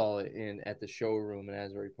 and I saw it in at the showroom in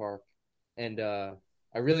Asbury Park, and I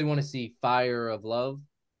really want to see Fire of Love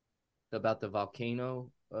about the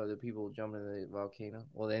volcano The people jumping in the volcano.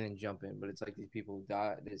 Well, they didn't jump in, but it's like these people who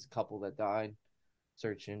died. This couple that died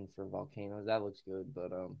searching for volcanoes. That looks good,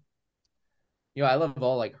 but I love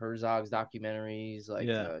all like Herzog's documentaries, like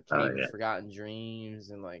Yeah. Cave of Forgotten Dreams,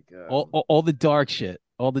 and like all the dark shit.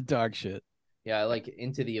 All the dark shit. yeah, I like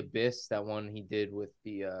Into the Abyss, that one he did with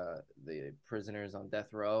the prisoners on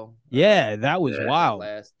death row. Yeah, that was wild.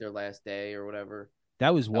 Their last day or whatever.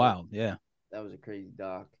 That was wild. Yeah. That was a crazy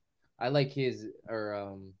doc. I like his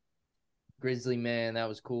Grizzly Man. That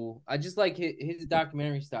was cool. I just like his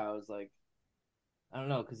documentary style. Is like, I don't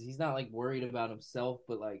know, because he's not like worried about himself,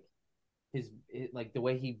 but like his like the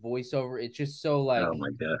way he voice over. It's just so like, Oh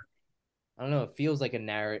my God. I don't know. It feels like a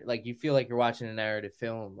narrative. Like you feel like you're watching a narrative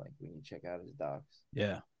film. Like when you check out his docs.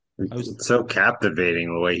 Yeah. It's so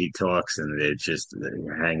captivating the way he talks, and it's just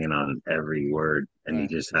you're hanging on every word, and he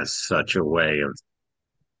just has such a way of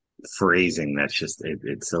phrasing that's just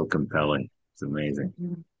it's so compelling. It's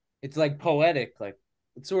amazing. It's like poetic. Like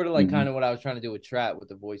it's sort of like kind of what I was trying to do with Trap, with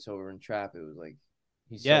the voiceover in Trap. It was like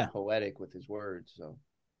he's so poetic with his words. So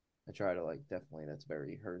I try to like, definitely that's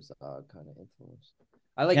very Herzog kind of influence.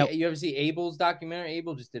 I like, you ever see Abel's documentary?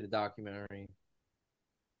 Abel just did a documentary.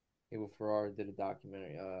 Abel Ferrara did a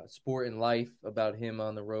documentary, Sport and Life, about him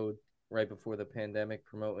on the road right before the pandemic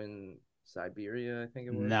promoting Siberia, I think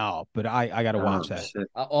it was. No, but I got to watch that.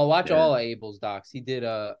 I'll watch all of Abel's docs. He did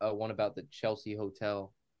a one about the Chelsea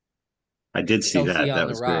Hotel. I did see Chelsea that. On That the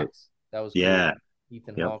was Rocks. great. That was cool.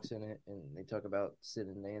 Ethan Hawke's in it, and they talk about Sid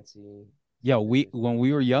and Nancy. Yeah, when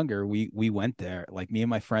we were younger, we went there. Like me and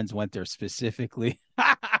my friends went there specifically.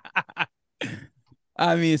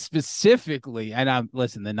 I mean, specifically, and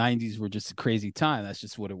listen, the 90s were just a crazy time. That's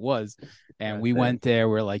just what it was. And we went there.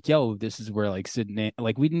 We're like, yo, this is where like Sydney,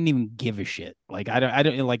 like we didn't even give a shit. Like I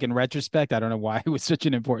don't like, in retrospect, I don't know why it was such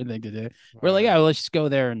an important thing to do. We're like, yeah, well, let's just go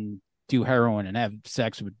there and do heroin and have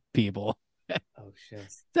sex with people. Oh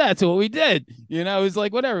shit. That's what we did. It was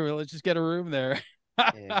like, whatever, let's just get a room there.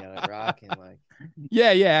 Got it rocking, like.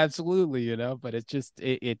 Yeah, absolutely. But it's just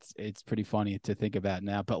it's pretty funny to think about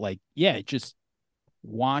now. But like, yeah, just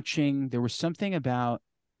watching, there was something about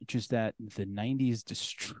just that the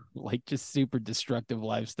 90s like just super destructive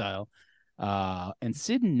lifestyle. And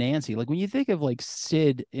Sid and Nancy, like when you think of like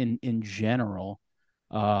Sid in general,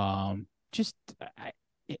 just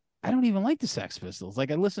I don't even like the Sex Pistols. Like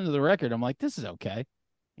I listened to the record, I'm like, this is okay.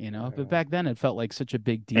 But back then it felt like such a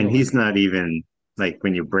big deal. And he's not even, like,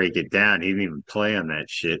 when you break it down, he didn't even play on that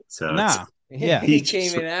shit. So nah. Yeah, he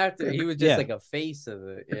came in after. He was just like a face of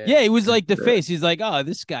it. Yeah, he was like the face. He's like, oh,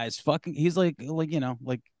 this guy's fucking. He's like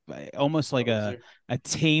almost like a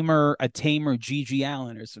tamer Gigi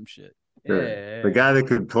Allen or some shit. Yeah, the guy that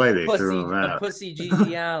could play, they threw him out. Pussy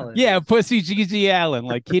Gigi Allen. Yeah, pussy Gigi Allen.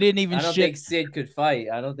 Like he didn't even. I don't think Sid could fight.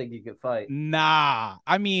 I don't think he could fight. Nah,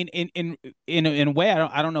 I mean, in a way,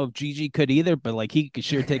 I don't know if Gigi could either, but like he could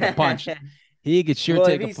sure take a punch. He could sure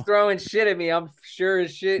take. If he's throwing shit at me, I'm sure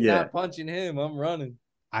as shit not punching him. I'm running.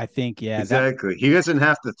 I think, yeah, exactly. He doesn't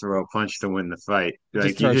have to throw a punch to win the fight.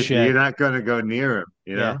 Like you're not going to go near him.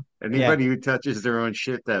 You know, anybody who touches their own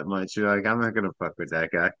shit that much, you're like, I'm not going to fuck with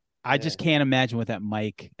that guy. I just can't imagine what that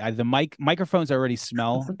mic. The microphones already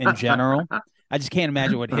smell in general. I just can't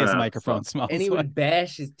imagine what his microphone smells. And he would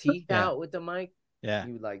bash his teeth out with the mic. Yeah,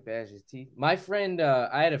 he would like bash his teeth. My friend,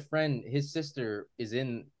 I had a friend. His sister is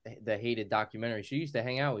in the Hated documentary. She used to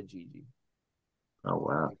hang out with Gigi. Oh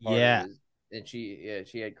wow! Yeah, and she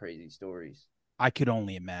had crazy stories. I could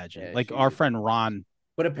only imagine. Yeah, like our friend Ron.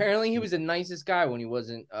 But apparently, he was the nicest guy when he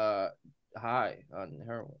wasn't high on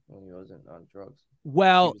heroin, when he wasn't on drugs.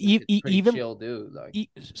 Well, even chill dude. Like,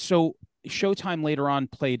 so Showtime later on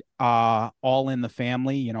played All in the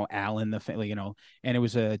Family, Al in the Family, and it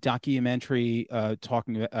was a documentary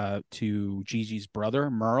talking to Gigi's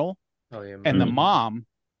brother Merle, and the mom,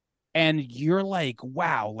 and you're like,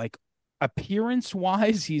 wow, like appearance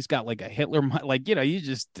wise, he's got like a Hitler, like you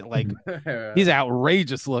just like he's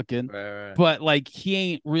outrageous looking, but like he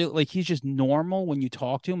ain't real, like he's just normal when you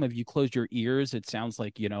talk to him. If you close your ears, it sounds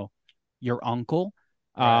like your uncle.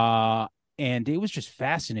 And it was just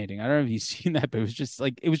fascinating. I don't know if you've seen that, but it was just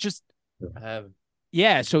I have.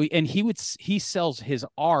 Yeah, so he sells his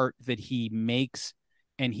art that he makes,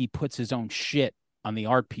 and he puts his own shit on the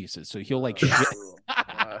art pieces. So he'll like shit.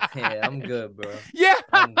 Yeah, I'm good, bro. Yeah,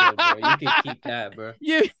 I'm good, bro. You can keep that, bro.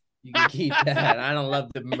 Yeah. You can keep that. I don't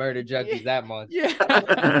love the murder junkies that much. Yeah.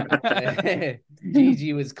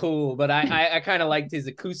 Gigi was cool, but I kind of liked his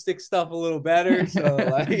acoustic stuff a little better. So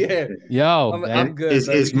like, yeah. Yo, I'm good.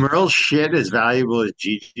 Is Merle's shit as valuable as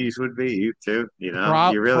Gigi's would be? You too, you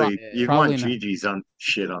want Gigi's on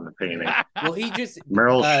shit on the painting. Well, he just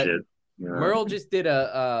Merle's shit. Merle just did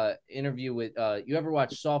a interview with you ever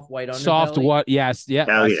watch Soft White Soft Underbelly? what? Yes, yeah.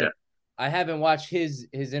 Hell yeah. I haven't watched his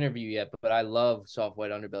interview yet, but I love Soft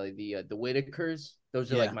White Underbelly. The Whitakers,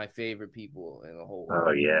 those are like my favorite people in the whole world.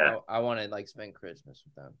 Oh yeah. I want to like spend Christmas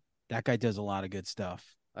with them. That guy does a lot of good stuff.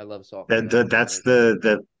 I love Soft That, White that's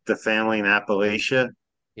Underbelly. the family in Appalachia.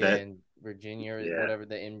 Yeah, That in Virginia, or yeah. whatever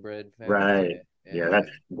the inbred Right. family. Yeah, that's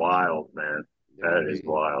wild, man. That is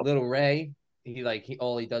wild. Little Ray, he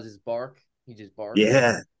all he does is bark. He just barks.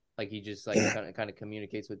 Yeah. Like he just like Yeah. kind of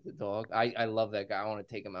communicates with the dog. I love that guy. I want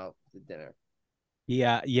to take him out to dinner.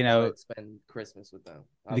 Yeah, you I know, want to spend Christmas with them.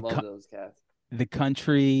 I love those cats. the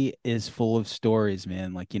country is full of stories,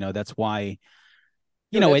 man. Like, that's why,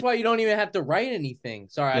 that's why you don't even have to write anything.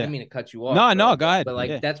 Sorry, I didn't mean to cut you off. No, go ahead. But like,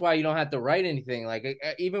 yeah. that's why you don't have to write anything. Like,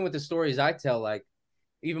 even with the stories I tell, like,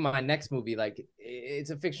 even my next movie, like, it's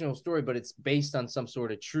a fictional story, but it's based on some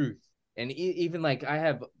sort of truth. And even like, I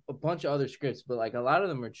have a bunch of other scripts, but like, a lot of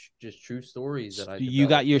them are just true stories that I. You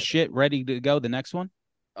got your shit ready to go. The next one?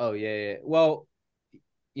 Oh yeah. Well,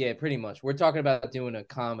 yeah, pretty much. We're talking about doing a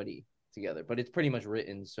comedy together, but it's pretty much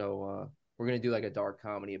written. So we're gonna do like a dark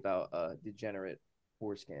comedy about degenerate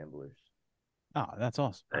horse gamblers. Oh, that's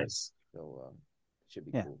awesome. Nice. So it should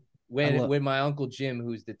be cool. When my Uncle Jim,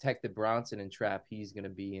 who's Detective Bronson in Trap, he's gonna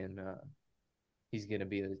be he's gonna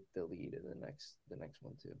be the lead in the next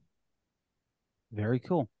one too. Very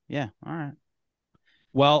cool. Yeah. All right.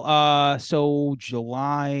 Well, so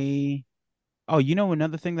July. Oh,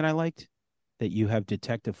 another thing that I liked, that you have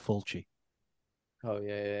Detective Fulci. Oh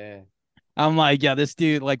yeah. I'm like, yeah, this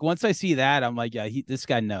dude. Like, once I see that, I'm like, yeah, this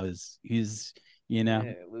guy knows. He's,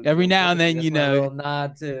 every now and then,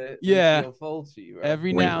 nod to Fulci, right?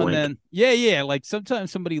 Every now and then, yeah. Like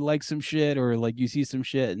sometimes somebody likes some shit, or like you see some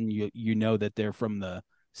shit, and you know that they're from the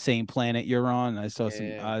same planet you're on. I saw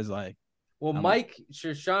some. I was like, well, Mike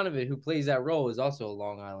Shoshanovic, who plays that role, is also a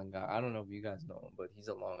Long Island guy. I don't know if you guys know him, but he's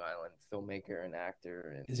a Long Island filmmaker and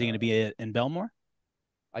actor. And, is he going to be in Belmore?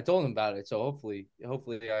 I told him about it, so hopefully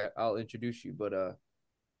I'll introduce you. But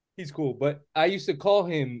he's cool. But I used to call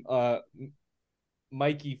him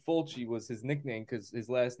Mikey Fulci was his nickname because his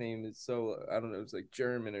last name is so, I don't know, it's like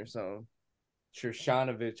German or something.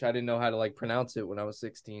 Shoshanovic. I didn't know how to like pronounce it when I was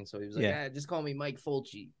 16, so he was like, just call me Mike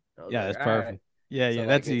Fulci. Yeah, that's perfect. Right. Yeah, so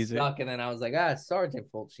that's easy. Stuck, and then I was like, Sergeant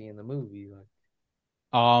Fulci in the movie.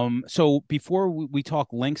 So before we talk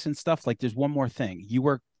links and stuff, like there's one more thing. You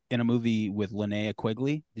worked in a movie with Linnea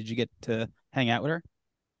Quigley. Did you get to hang out with her?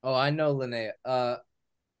 Oh, I know Linnea.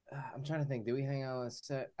 I'm trying to think. Did we hang out on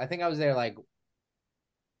set? I think I was there like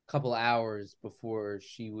a couple hours before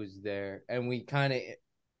she was there, and we kind of.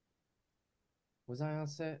 Was I on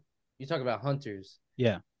set? You talk about Hunters.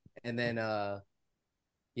 Yeah. And then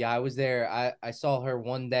yeah, I was there. I saw her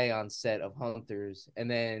one day on set of Hunters, and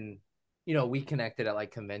then we connected at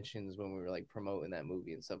like conventions when we were like promoting that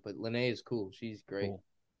movie and stuff. But Linnea is cool. She's great. Cool.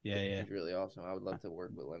 Yeah. She's really awesome. I would love to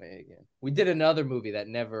work with Linnea again. We did another movie that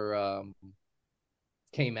never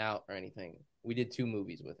came out or anything. We did 2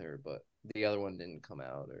 movies with her, but the other one didn't come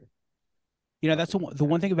out. Or that's the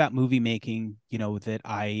one thing about movie making, that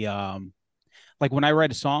I like when I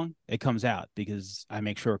write a song, it comes out because I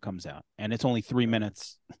make sure it comes out, and it's only 3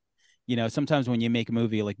 minutes. Sometimes when you make a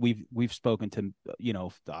movie, like we've spoken to,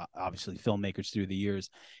 obviously filmmakers through the years,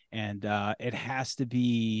 and it has to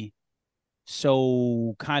be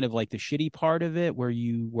so kind of like the shitty part of it where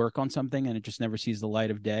you work on something and it just never sees the light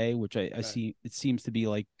of day, which I see. It seems to be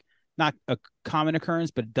like not a common occurrence,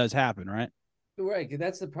 but it does happen, right? Right, because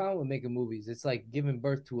that's the problem with making movies. It's like giving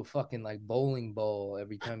birth to a fucking like bowling ball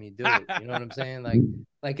every time you do it. You know what I'm saying?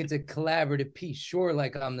 Like it's a collaborative piece. Sure,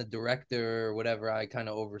 like I'm the director or whatever, I kind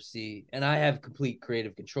of oversee, and I have complete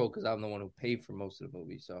creative control because I'm the one who paid for most of the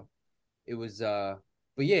movie. So it was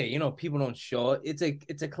but yeah, people don't show it. It's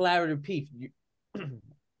a collaborative piece.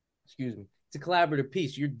 Excuse me. It's a collaborative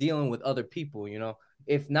piece. You're dealing with other people,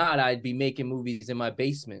 If not, I'd be making movies in my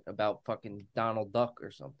basement about fucking Donald Duck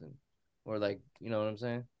or something. Or like, you know what I'm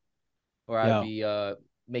saying? Or I'd be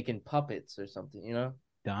making puppets or something,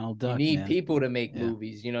 Donald Duck. You need people to make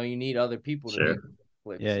movies, you need other people to make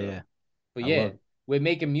flicks. Yeah. But with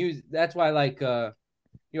making music, that's why like I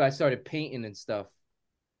started painting and stuff.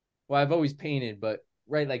 Well, I've always painted, but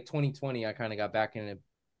like 2020 I kind of got back into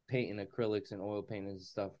painting acrylics and oil paintings and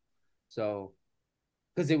stuff. So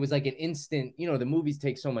because it was like an instant, the movies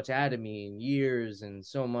take so much out of me and years and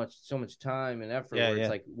so much time and effort. It's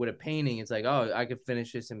like with a painting, it's like, oh, I could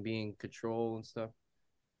finish this and be in control and stuff.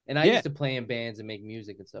 And I used to play in bands and make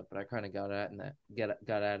music and stuff, but I kind of got out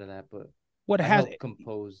of that. But what has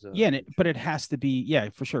compose? But it has to be,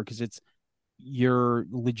 for sure, because you're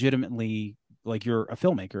legitimately like you're a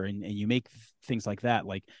filmmaker and you make things like that.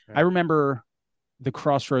 Like Right. I remember the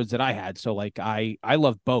crossroads that I had. So like I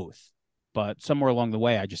love both, but somewhere along the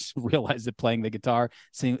way I just realized that playing the guitar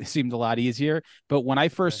seemed a lot easier. But when I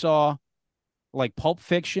first saw like Pulp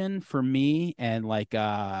Fiction for me and like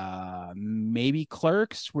maybe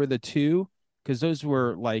Clerks were the two, because those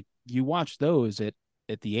were like you watch those at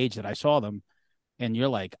the age that I saw them and you're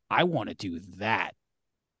like, I want to do that.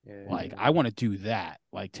 Yeah. Like I want to do that.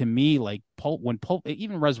 Like to me, like Pulp,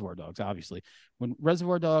 even Reservoir Dogs, obviously, when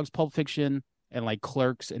Reservoir Dogs, Pulp Fiction, and like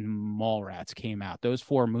Clerks and Mallrats came out, those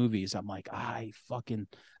four movies, I'm like, I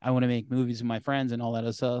want to make movies with my friends and all that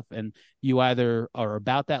other stuff. And you either are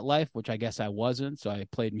about that life, which I guess I wasn't, so I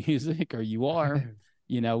played music, or you are,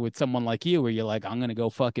 with someone like you, where you're like, I'm gonna go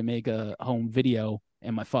fucking make a home video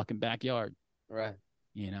in my fucking backyard. Right.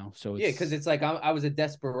 So yeah, because it's like I was a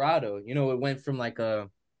desperado. It went from like a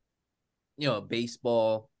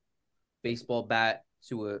baseball bat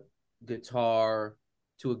to a guitar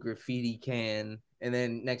to a graffiti can, and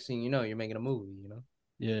then next thing you know, you're making a movie.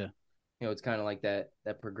 Yeah. It's kind of like that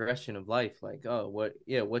progression of life. Like, oh,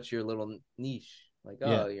 what's your little niche? Like,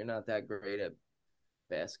 Yeah. oh, you're not that great at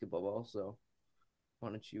basketball, so why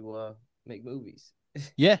don't you make movies?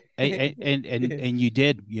 Yeah, and you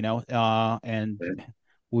did, and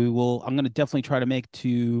I'm going to definitely try to make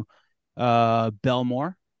to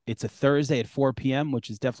Belmore. It's a Thursday at 4 p.m., which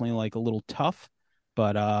is definitely like a little tough,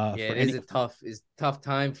 but yeah, it is a tough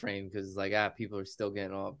time frame because like people are still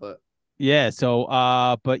getting off, but yeah, so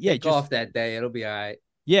but yeah, take off that day, it'll be all right.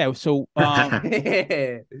 Yeah, so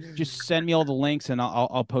just send me all the links and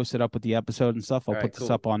I'll post it up with the episode and stuff. I'll put this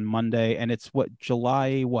up on Monday, and it's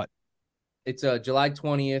July what? It's July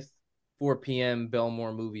 20th, 4 p.m.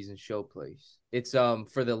 Belmore Movies and Show Place. It's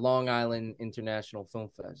for the Long Island International Film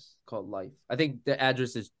Fest called Life. I think the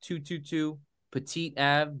address is 222 Petite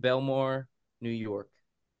Ave, Belmore, New York.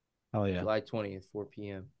 Oh yeah. July 20th, 4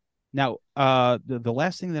 p.m. Now, the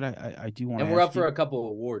last thing that I do want to and we're up for a couple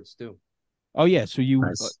of awards too. Oh yeah, so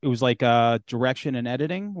it was like direction and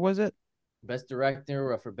editing, was it? Best director,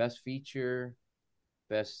 we're up for best feature,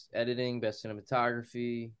 best editing, best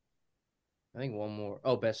cinematography. I think one more.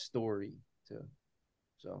 Oh, best story too.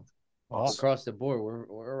 So awesome. Across the board,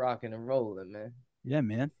 we're rocking and rolling, man. Yeah,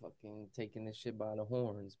 man. Fucking taking this shit by the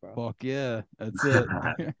horns, bro. Fuck yeah, that's it.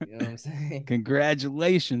 You know what I'm saying?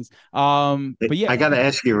 Congratulations. But yeah, I gotta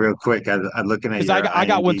ask you real quick. I'm looking at your I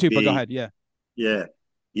got one too, but go ahead. Yeah. Yeah.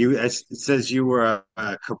 It says you were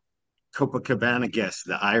a Copacabana guest,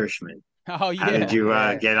 the Irishman. Oh yeah. How did you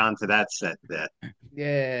get onto that set?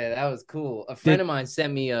 Yeah, that was cool. A friend of mine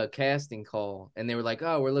sent me a casting call, and they were like,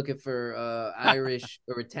 "Oh, we're looking for Irish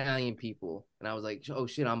or Italian people," and I was like, "Oh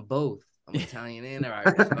shit, I'm both. I'm Italian and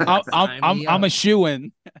Irish. I'm a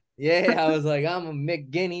shoo-in." Yeah, I was like, I'm a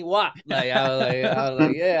McGinney Watt. Like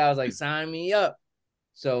I was like, sign me up.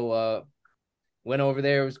 So went over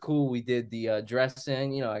there. It was cool. We did the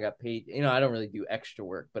dressing. I got paid. I don't really do extra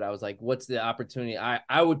work, but I was like, what's the opportunity?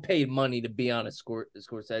 I would pay money to be on a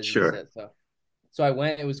Scorsese sure. set. So I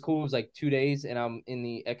went. It was cool. It was like 2 days, and I'm in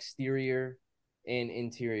the exterior and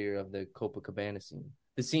interior of the Copacabana scene.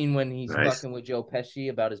 The scene when he's fucking with Joe Pesci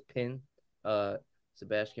about his pin.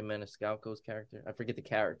 Sebastian Maniscalco's character. I forget the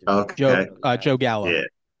character. Okay. Joe Gallo. Yeah.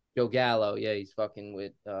 Joe Gallo. Yeah, he's fucking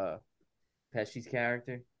with Pesci's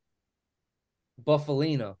character.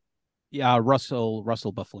 Buffalino. Yeah, Russell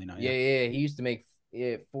Buffalino. Yeah. He used to make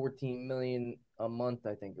 14 million a month,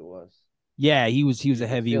 I think it was. Yeah, he was a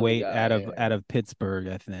heavyweight out of Pittsburgh,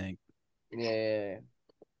 I think. Yeah.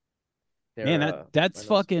 Man, that's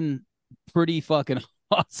fucking pretty fucking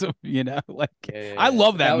awesome, I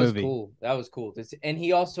love that movie. That was cool. And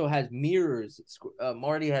he also has mirrors.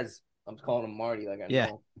 Marty has. I'm calling him Marty, like I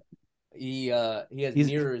know. He has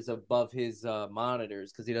mirrors above his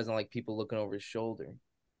monitors because he doesn't like people looking over his shoulder.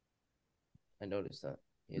 I noticed that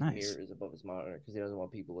he has mirrors above his monitor because he doesn't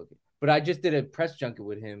want people looking. But I just did a press junket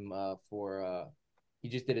with him he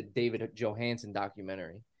just did a David Johansen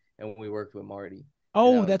documentary, and we worked with Marty.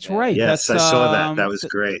 Oh, that's right. Yes, I saw that. That was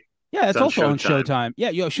great. Yeah, it's also on Showtime.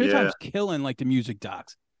 Yeah, Showtime's killing like the music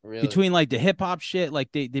docs. Really? Between like the hip hop shit,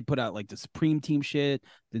 like they put out like the Supreme Team shit,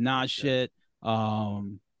 the Nas shit,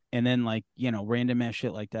 and then like random ass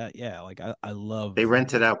shit like that. Yeah, like I love. They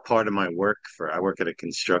rented out part of my work I work at a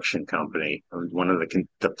construction company. One of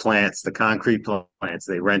the plants, the concrete plants.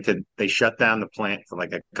 They shut down the plant for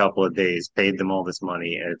like a couple of days, paid them all this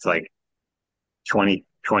money, and it's like 20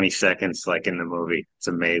 seconds, like in the movie. It's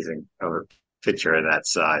amazing. Picture of that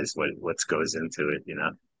size, what goes into it,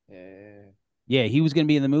 Yeah. Yeah, he was gonna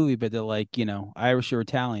be in the movie, but they're like, Irish or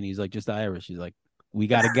Italian. He's like, just Irish. He's like, We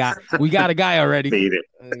got a guy. We got a guy already. Beat it.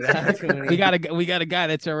 Yeah, too many. We got a guy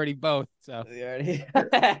that's already both. So We already.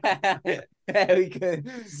 Yeah, we could.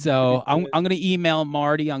 so I'm gonna email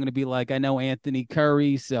Marty. I'm gonna be like, I know Anthony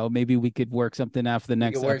Curry, so maybe we could work something out for the We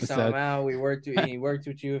next could work something episode. out. He worked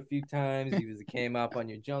with you a few times. He came up on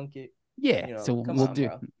your junket. Yeah. You know, So come we'll on, do.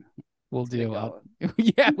 bro. We'll Let's get it do. going.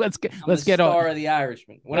 Yeah. I'm Let's the get star on. of the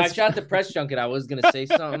Irishman. When I Let's- shot the press junket, I was gonna say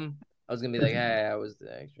something. I was gonna be like, "Hey, I was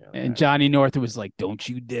the extra." on the And Irishman." Johnny North was like, "Don't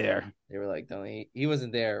you dare." They were like, "Don't." He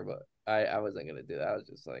wasn't there, but I wasn't gonna do that. I was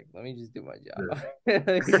just like, "Let me just do my job." Let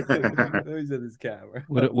me set this camera.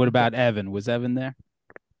 What about Evan? Was Evan there?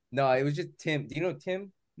 No, it was just Tim. Do you know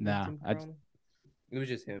Tim? Nah. Tim Corona? It was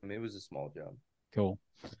just him. It was a small job. Cool.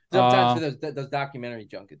 Sometimes for those documentary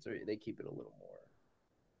junkets, they keep it a little more.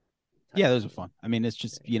 Yeah, those are fun. I mean, it's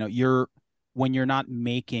just, you're when you're not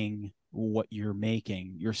making what you're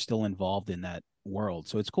making, you're still involved in that world.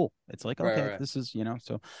 So it's cool. It's like, Right, okay, right. this is,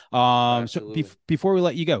 so Absolutely. before we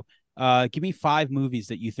let you go, give me 5 movies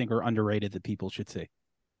that you think are underrated that people should see.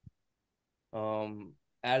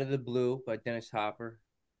 Out of the Blue by Dennis Hopper.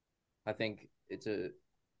 I think it's a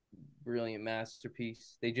brilliant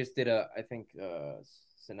masterpiece. They just did I think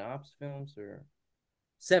Synopsis Films or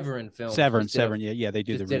Severin Films. Severin, just did a- yeah, they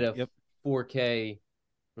do just the did a yep. 4K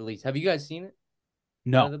release. Have you guys seen it?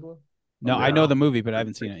 No. Out of the Blue? No, I know the movie, but I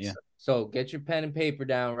haven't seen it yet. So get your pen and paper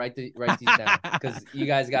down. Write these down because you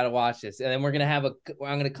guys got to watch this, and then we're gonna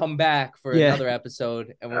I'm gonna come back for another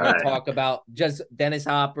episode, and we're gonna talk about just Dennis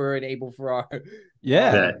Hopper and Abel Ferrara.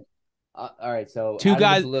 Yeah. All right. So two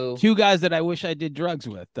guys that I wish I did drugs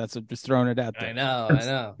with. That's just throwing it out there. I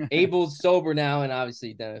know. Abel's sober now, and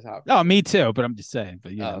obviously Dennis Hopper. Oh, me too. But I'm just saying.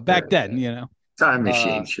 But back then, time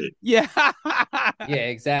machine shit. Yeah. Yeah.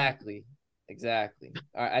 Exactly.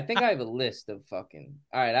 All right, I think I have a list of fucking.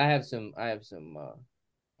 All right, I have some ideas.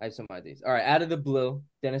 All right, Out of the Blue,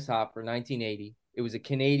 Dennis Hopper, 1980. It was a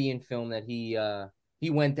Canadian film that he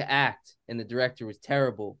went to act, and the director was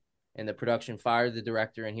terrible, and the production fired the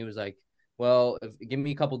director, and he was like, "Well, give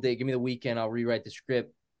me a couple days, give me the weekend, I'll rewrite the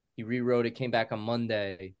script." He rewrote it, came back on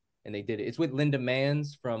Monday, and they did it. It's with Linda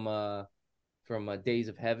Manns from Days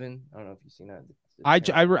of Heaven. I don't know if you've seen that.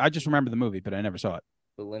 I just remember the movie, but I never saw it.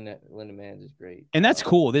 But Linda Manns is great. And that's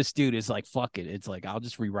cool. This dude is like, fuck it. It's like, I'll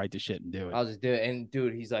just rewrite the shit and do it. I'll just do it. And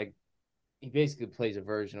dude, he's like, he basically plays a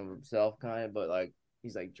version of himself, kind of, but like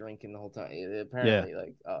he's like drinking the whole time. Apparently,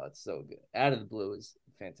 like, oh, it's so good. Out of the Blue is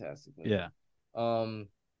fantastic movie. Yeah.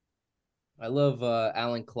 I love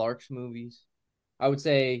Alan Clark's movies. I would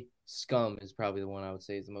say Scum is probably the one I would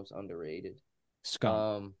say is the most underrated.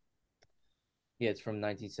 Scum. Yeah, it's from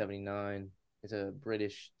 1979. It's a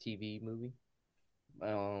British TV movie.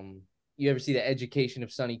 You ever see The Education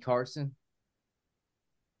of Sonny Carson?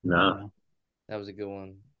 No. That was a good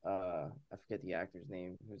one. I forget the actor's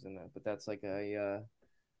name who's in that, but that's like a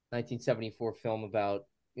 1974 film about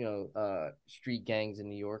street gangs in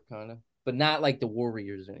New York, kind of, but not like the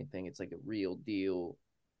Warriors or anything. It's like a real deal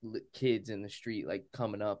kids in the street like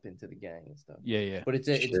coming up into the gang and stuff. Yeah. But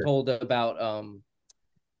it's told about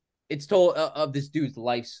it's told of this dude's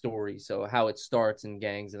life story, so how it starts in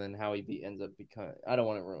gangs and then how he ends up becoming. I don't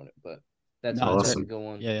want to ruin it, but that's awesome. a good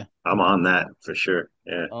one. Yeah. I'm on that for sure.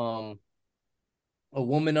 Yeah. A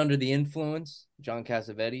Woman Under the Influence, John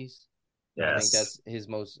Cassavetes. Yes. I think that's his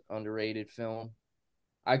most underrated film.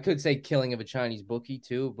 I could say Killing of a Chinese Bookie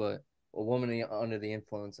too, but A Woman Under the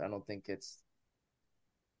Influence, I don't think it's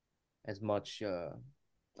as much. I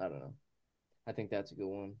don't know. I think that's a good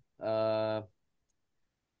one.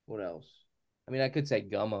 What else? I mean, I could say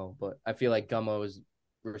Gummo, but I feel like Gummo is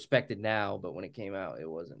respected now, but when it came out, it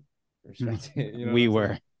wasn't respected. We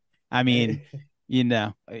were. I mean,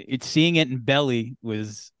 it's seeing it in Belly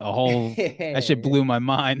was a whole. That shit blew my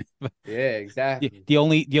mind. Yeah, exactly. The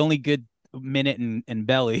only good minute in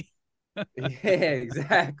Belly. Yeah,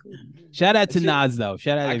 exactly. Shout out to Nas though.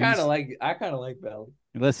 Shout out. I kind of like Belly.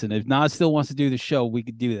 Listen, if Nas still wants to do the show, we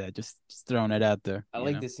could do that. Just throwing it out there. I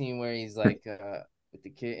like the scene where he's like with the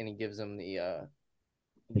kid and he gives him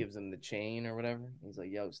the chain or whatever. He's like,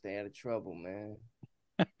 "Yo, stay out of trouble, man."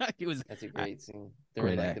 That's a great scene. They're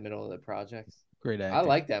in like the middle of the projects. Great acting. I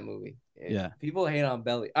like that movie. Yeah. People hate on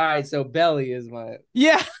Belly. All right, so Belly is my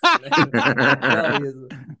Belly is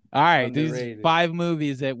all right. Underrated. These 5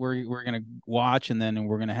 movies that we're gonna watch, and then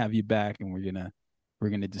we're gonna have you back, and we're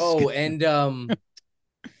gonna discuss. Oh, and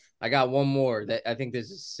I got one more that I think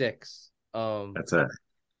this is 6. That's it.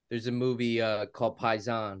 There's a movie called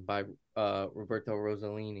Paisan by Roberto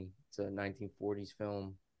Rossellini. It's a 1940s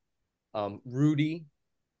film. Rudy.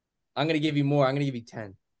 I'm gonna give you more. I'm gonna give you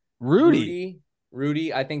 10. Rudy.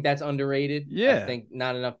 Rudy. I think that's underrated. Yeah. I think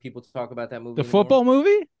not enough people talk about that movie. The anymore. football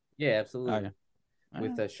movie? Yeah, absolutely. Okay.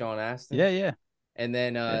 With Sean Astin. Yeah, yeah. And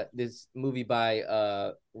then this movie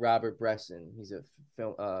by Robert Bresson. He's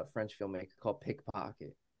a French filmmaker called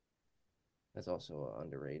Pickpocket. That's also an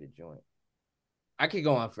underrated joint. I could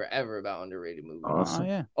go on forever about underrated movies. Awesome. Oh,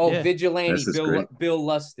 yeah. Oh, yeah. Vigilante, Bill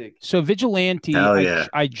Lustig. So Vigilante, yeah.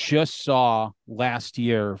 I just saw last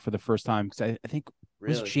year for the first time because I think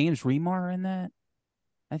Really? was James Remar in that?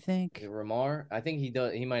 I think. Is it Remar? I think he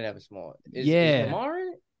does. He might have a small. Is Remar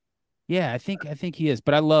in it? Yeah, I think he is.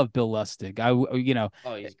 But I love Bill Lustig.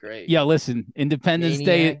 Oh, he's great. Yeah, listen, Independence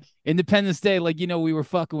Maniac. Day, like we were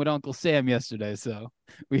fucking with Uncle Sam yesterday, so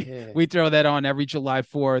we throw that on every July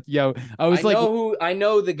 4th. Yo, I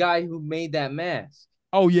know the guy who made that mask.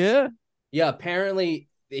 Oh yeah? Yeah, apparently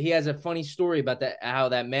he has a funny story about that, how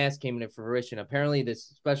that mask came into fruition. Apparently this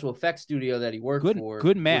special effects studio that he worked for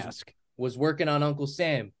good mask was working on Uncle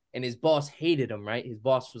Sam, and his boss hated him, right? His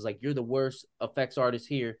boss was like, "You're the worst effects artist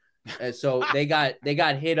here." And so they got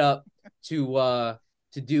hit up to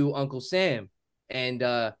do Uncle Sam,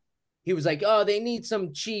 and he was like, "Oh, they need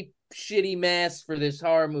some cheap, shitty masks for this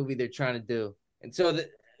horror movie they're trying to do, and so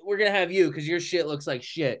we're gonna have you because your shit looks like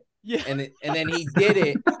shit." Yeah, and then he did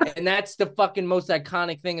it, and that's the fucking most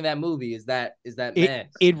iconic thing of that movie is that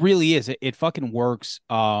mask. It really is. It fucking works.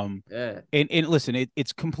 Yeah. And listen,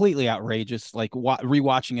 it's completely outrageous. Like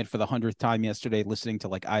rewatching it for the 100th time yesterday, listening to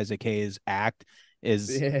like Isaac Hayes act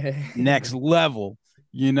is next level,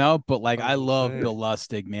 but like I love Bill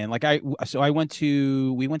Lustig, man. Like we went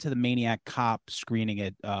to the Maniac Cop screening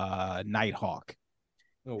at Nighthawk.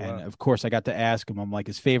 Oh, wow. And of course I got to ask him, I'm like,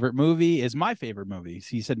 his favorite movie is my favorite movie.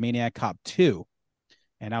 He said Maniac Cop 2.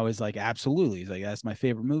 And I was like, absolutely. He's like, that's my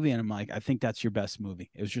favorite movie. And I'm like, I think that's your best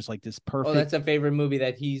movie. It was just like this perfect. Oh, that's a favorite movie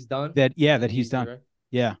that he's done? That he's done. Direct?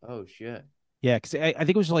 Yeah. Oh, shit. Yeah, because I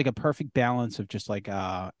think it was like a perfect balance of just like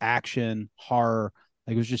action, horror.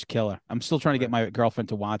 Like it was just killer. I'm still trying to get my girlfriend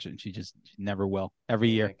to watch it, and she never will.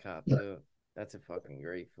 Every year. Cop too. That's a fucking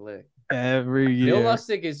great flick. Every year. Bill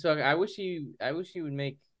Lustig is fucking. I wish he would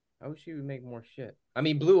make more shit. I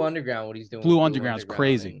mean, Blue Underground. What he's doing? Blue Underground's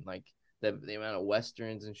crazy. And, like the amount of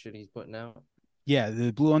westerns and shit he's putting out. Yeah,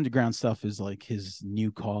 the Blue Underground stuff is like his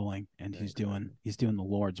new calling, and he's doing the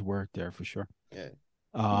Lord's work there for sure. Yeah.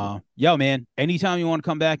 Yo, man, anytime you want to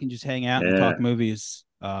come back and just hang out and talk movies,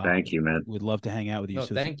 thank you, man. We'd love to hang out with you. No,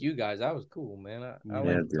 thank you guys. That was cool, man. I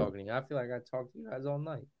like talking to you. I feel like I talked to you guys all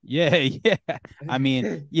night. Yeah. I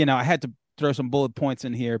mean, I had to throw some bullet points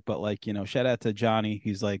in here, but like, shout out to Johnny.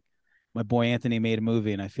 He's like, my boy Anthony made a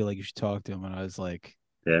movie, and I feel like you should talk to him. And I was like,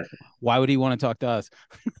 yeah, why would he want to talk to us?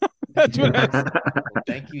 That's what I said. Well,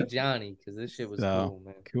 thank you, Johnny, because this shit was cool,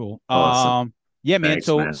 man. Cool. Awesome. Yeah, man. Thanks,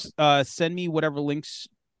 so man. Send me whatever links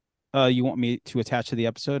you want me to attach to the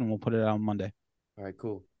episode, and we'll put it out on Monday. All right,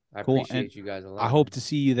 cool. I appreciate you guys a lot. I hope to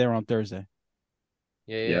see you there on Thursday.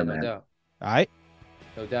 Yeah, no doubt. All right.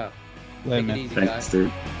 No doubt. Later, Take man. it easy, Thanks, guys. dude.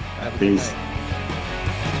 Have a Peace. good night.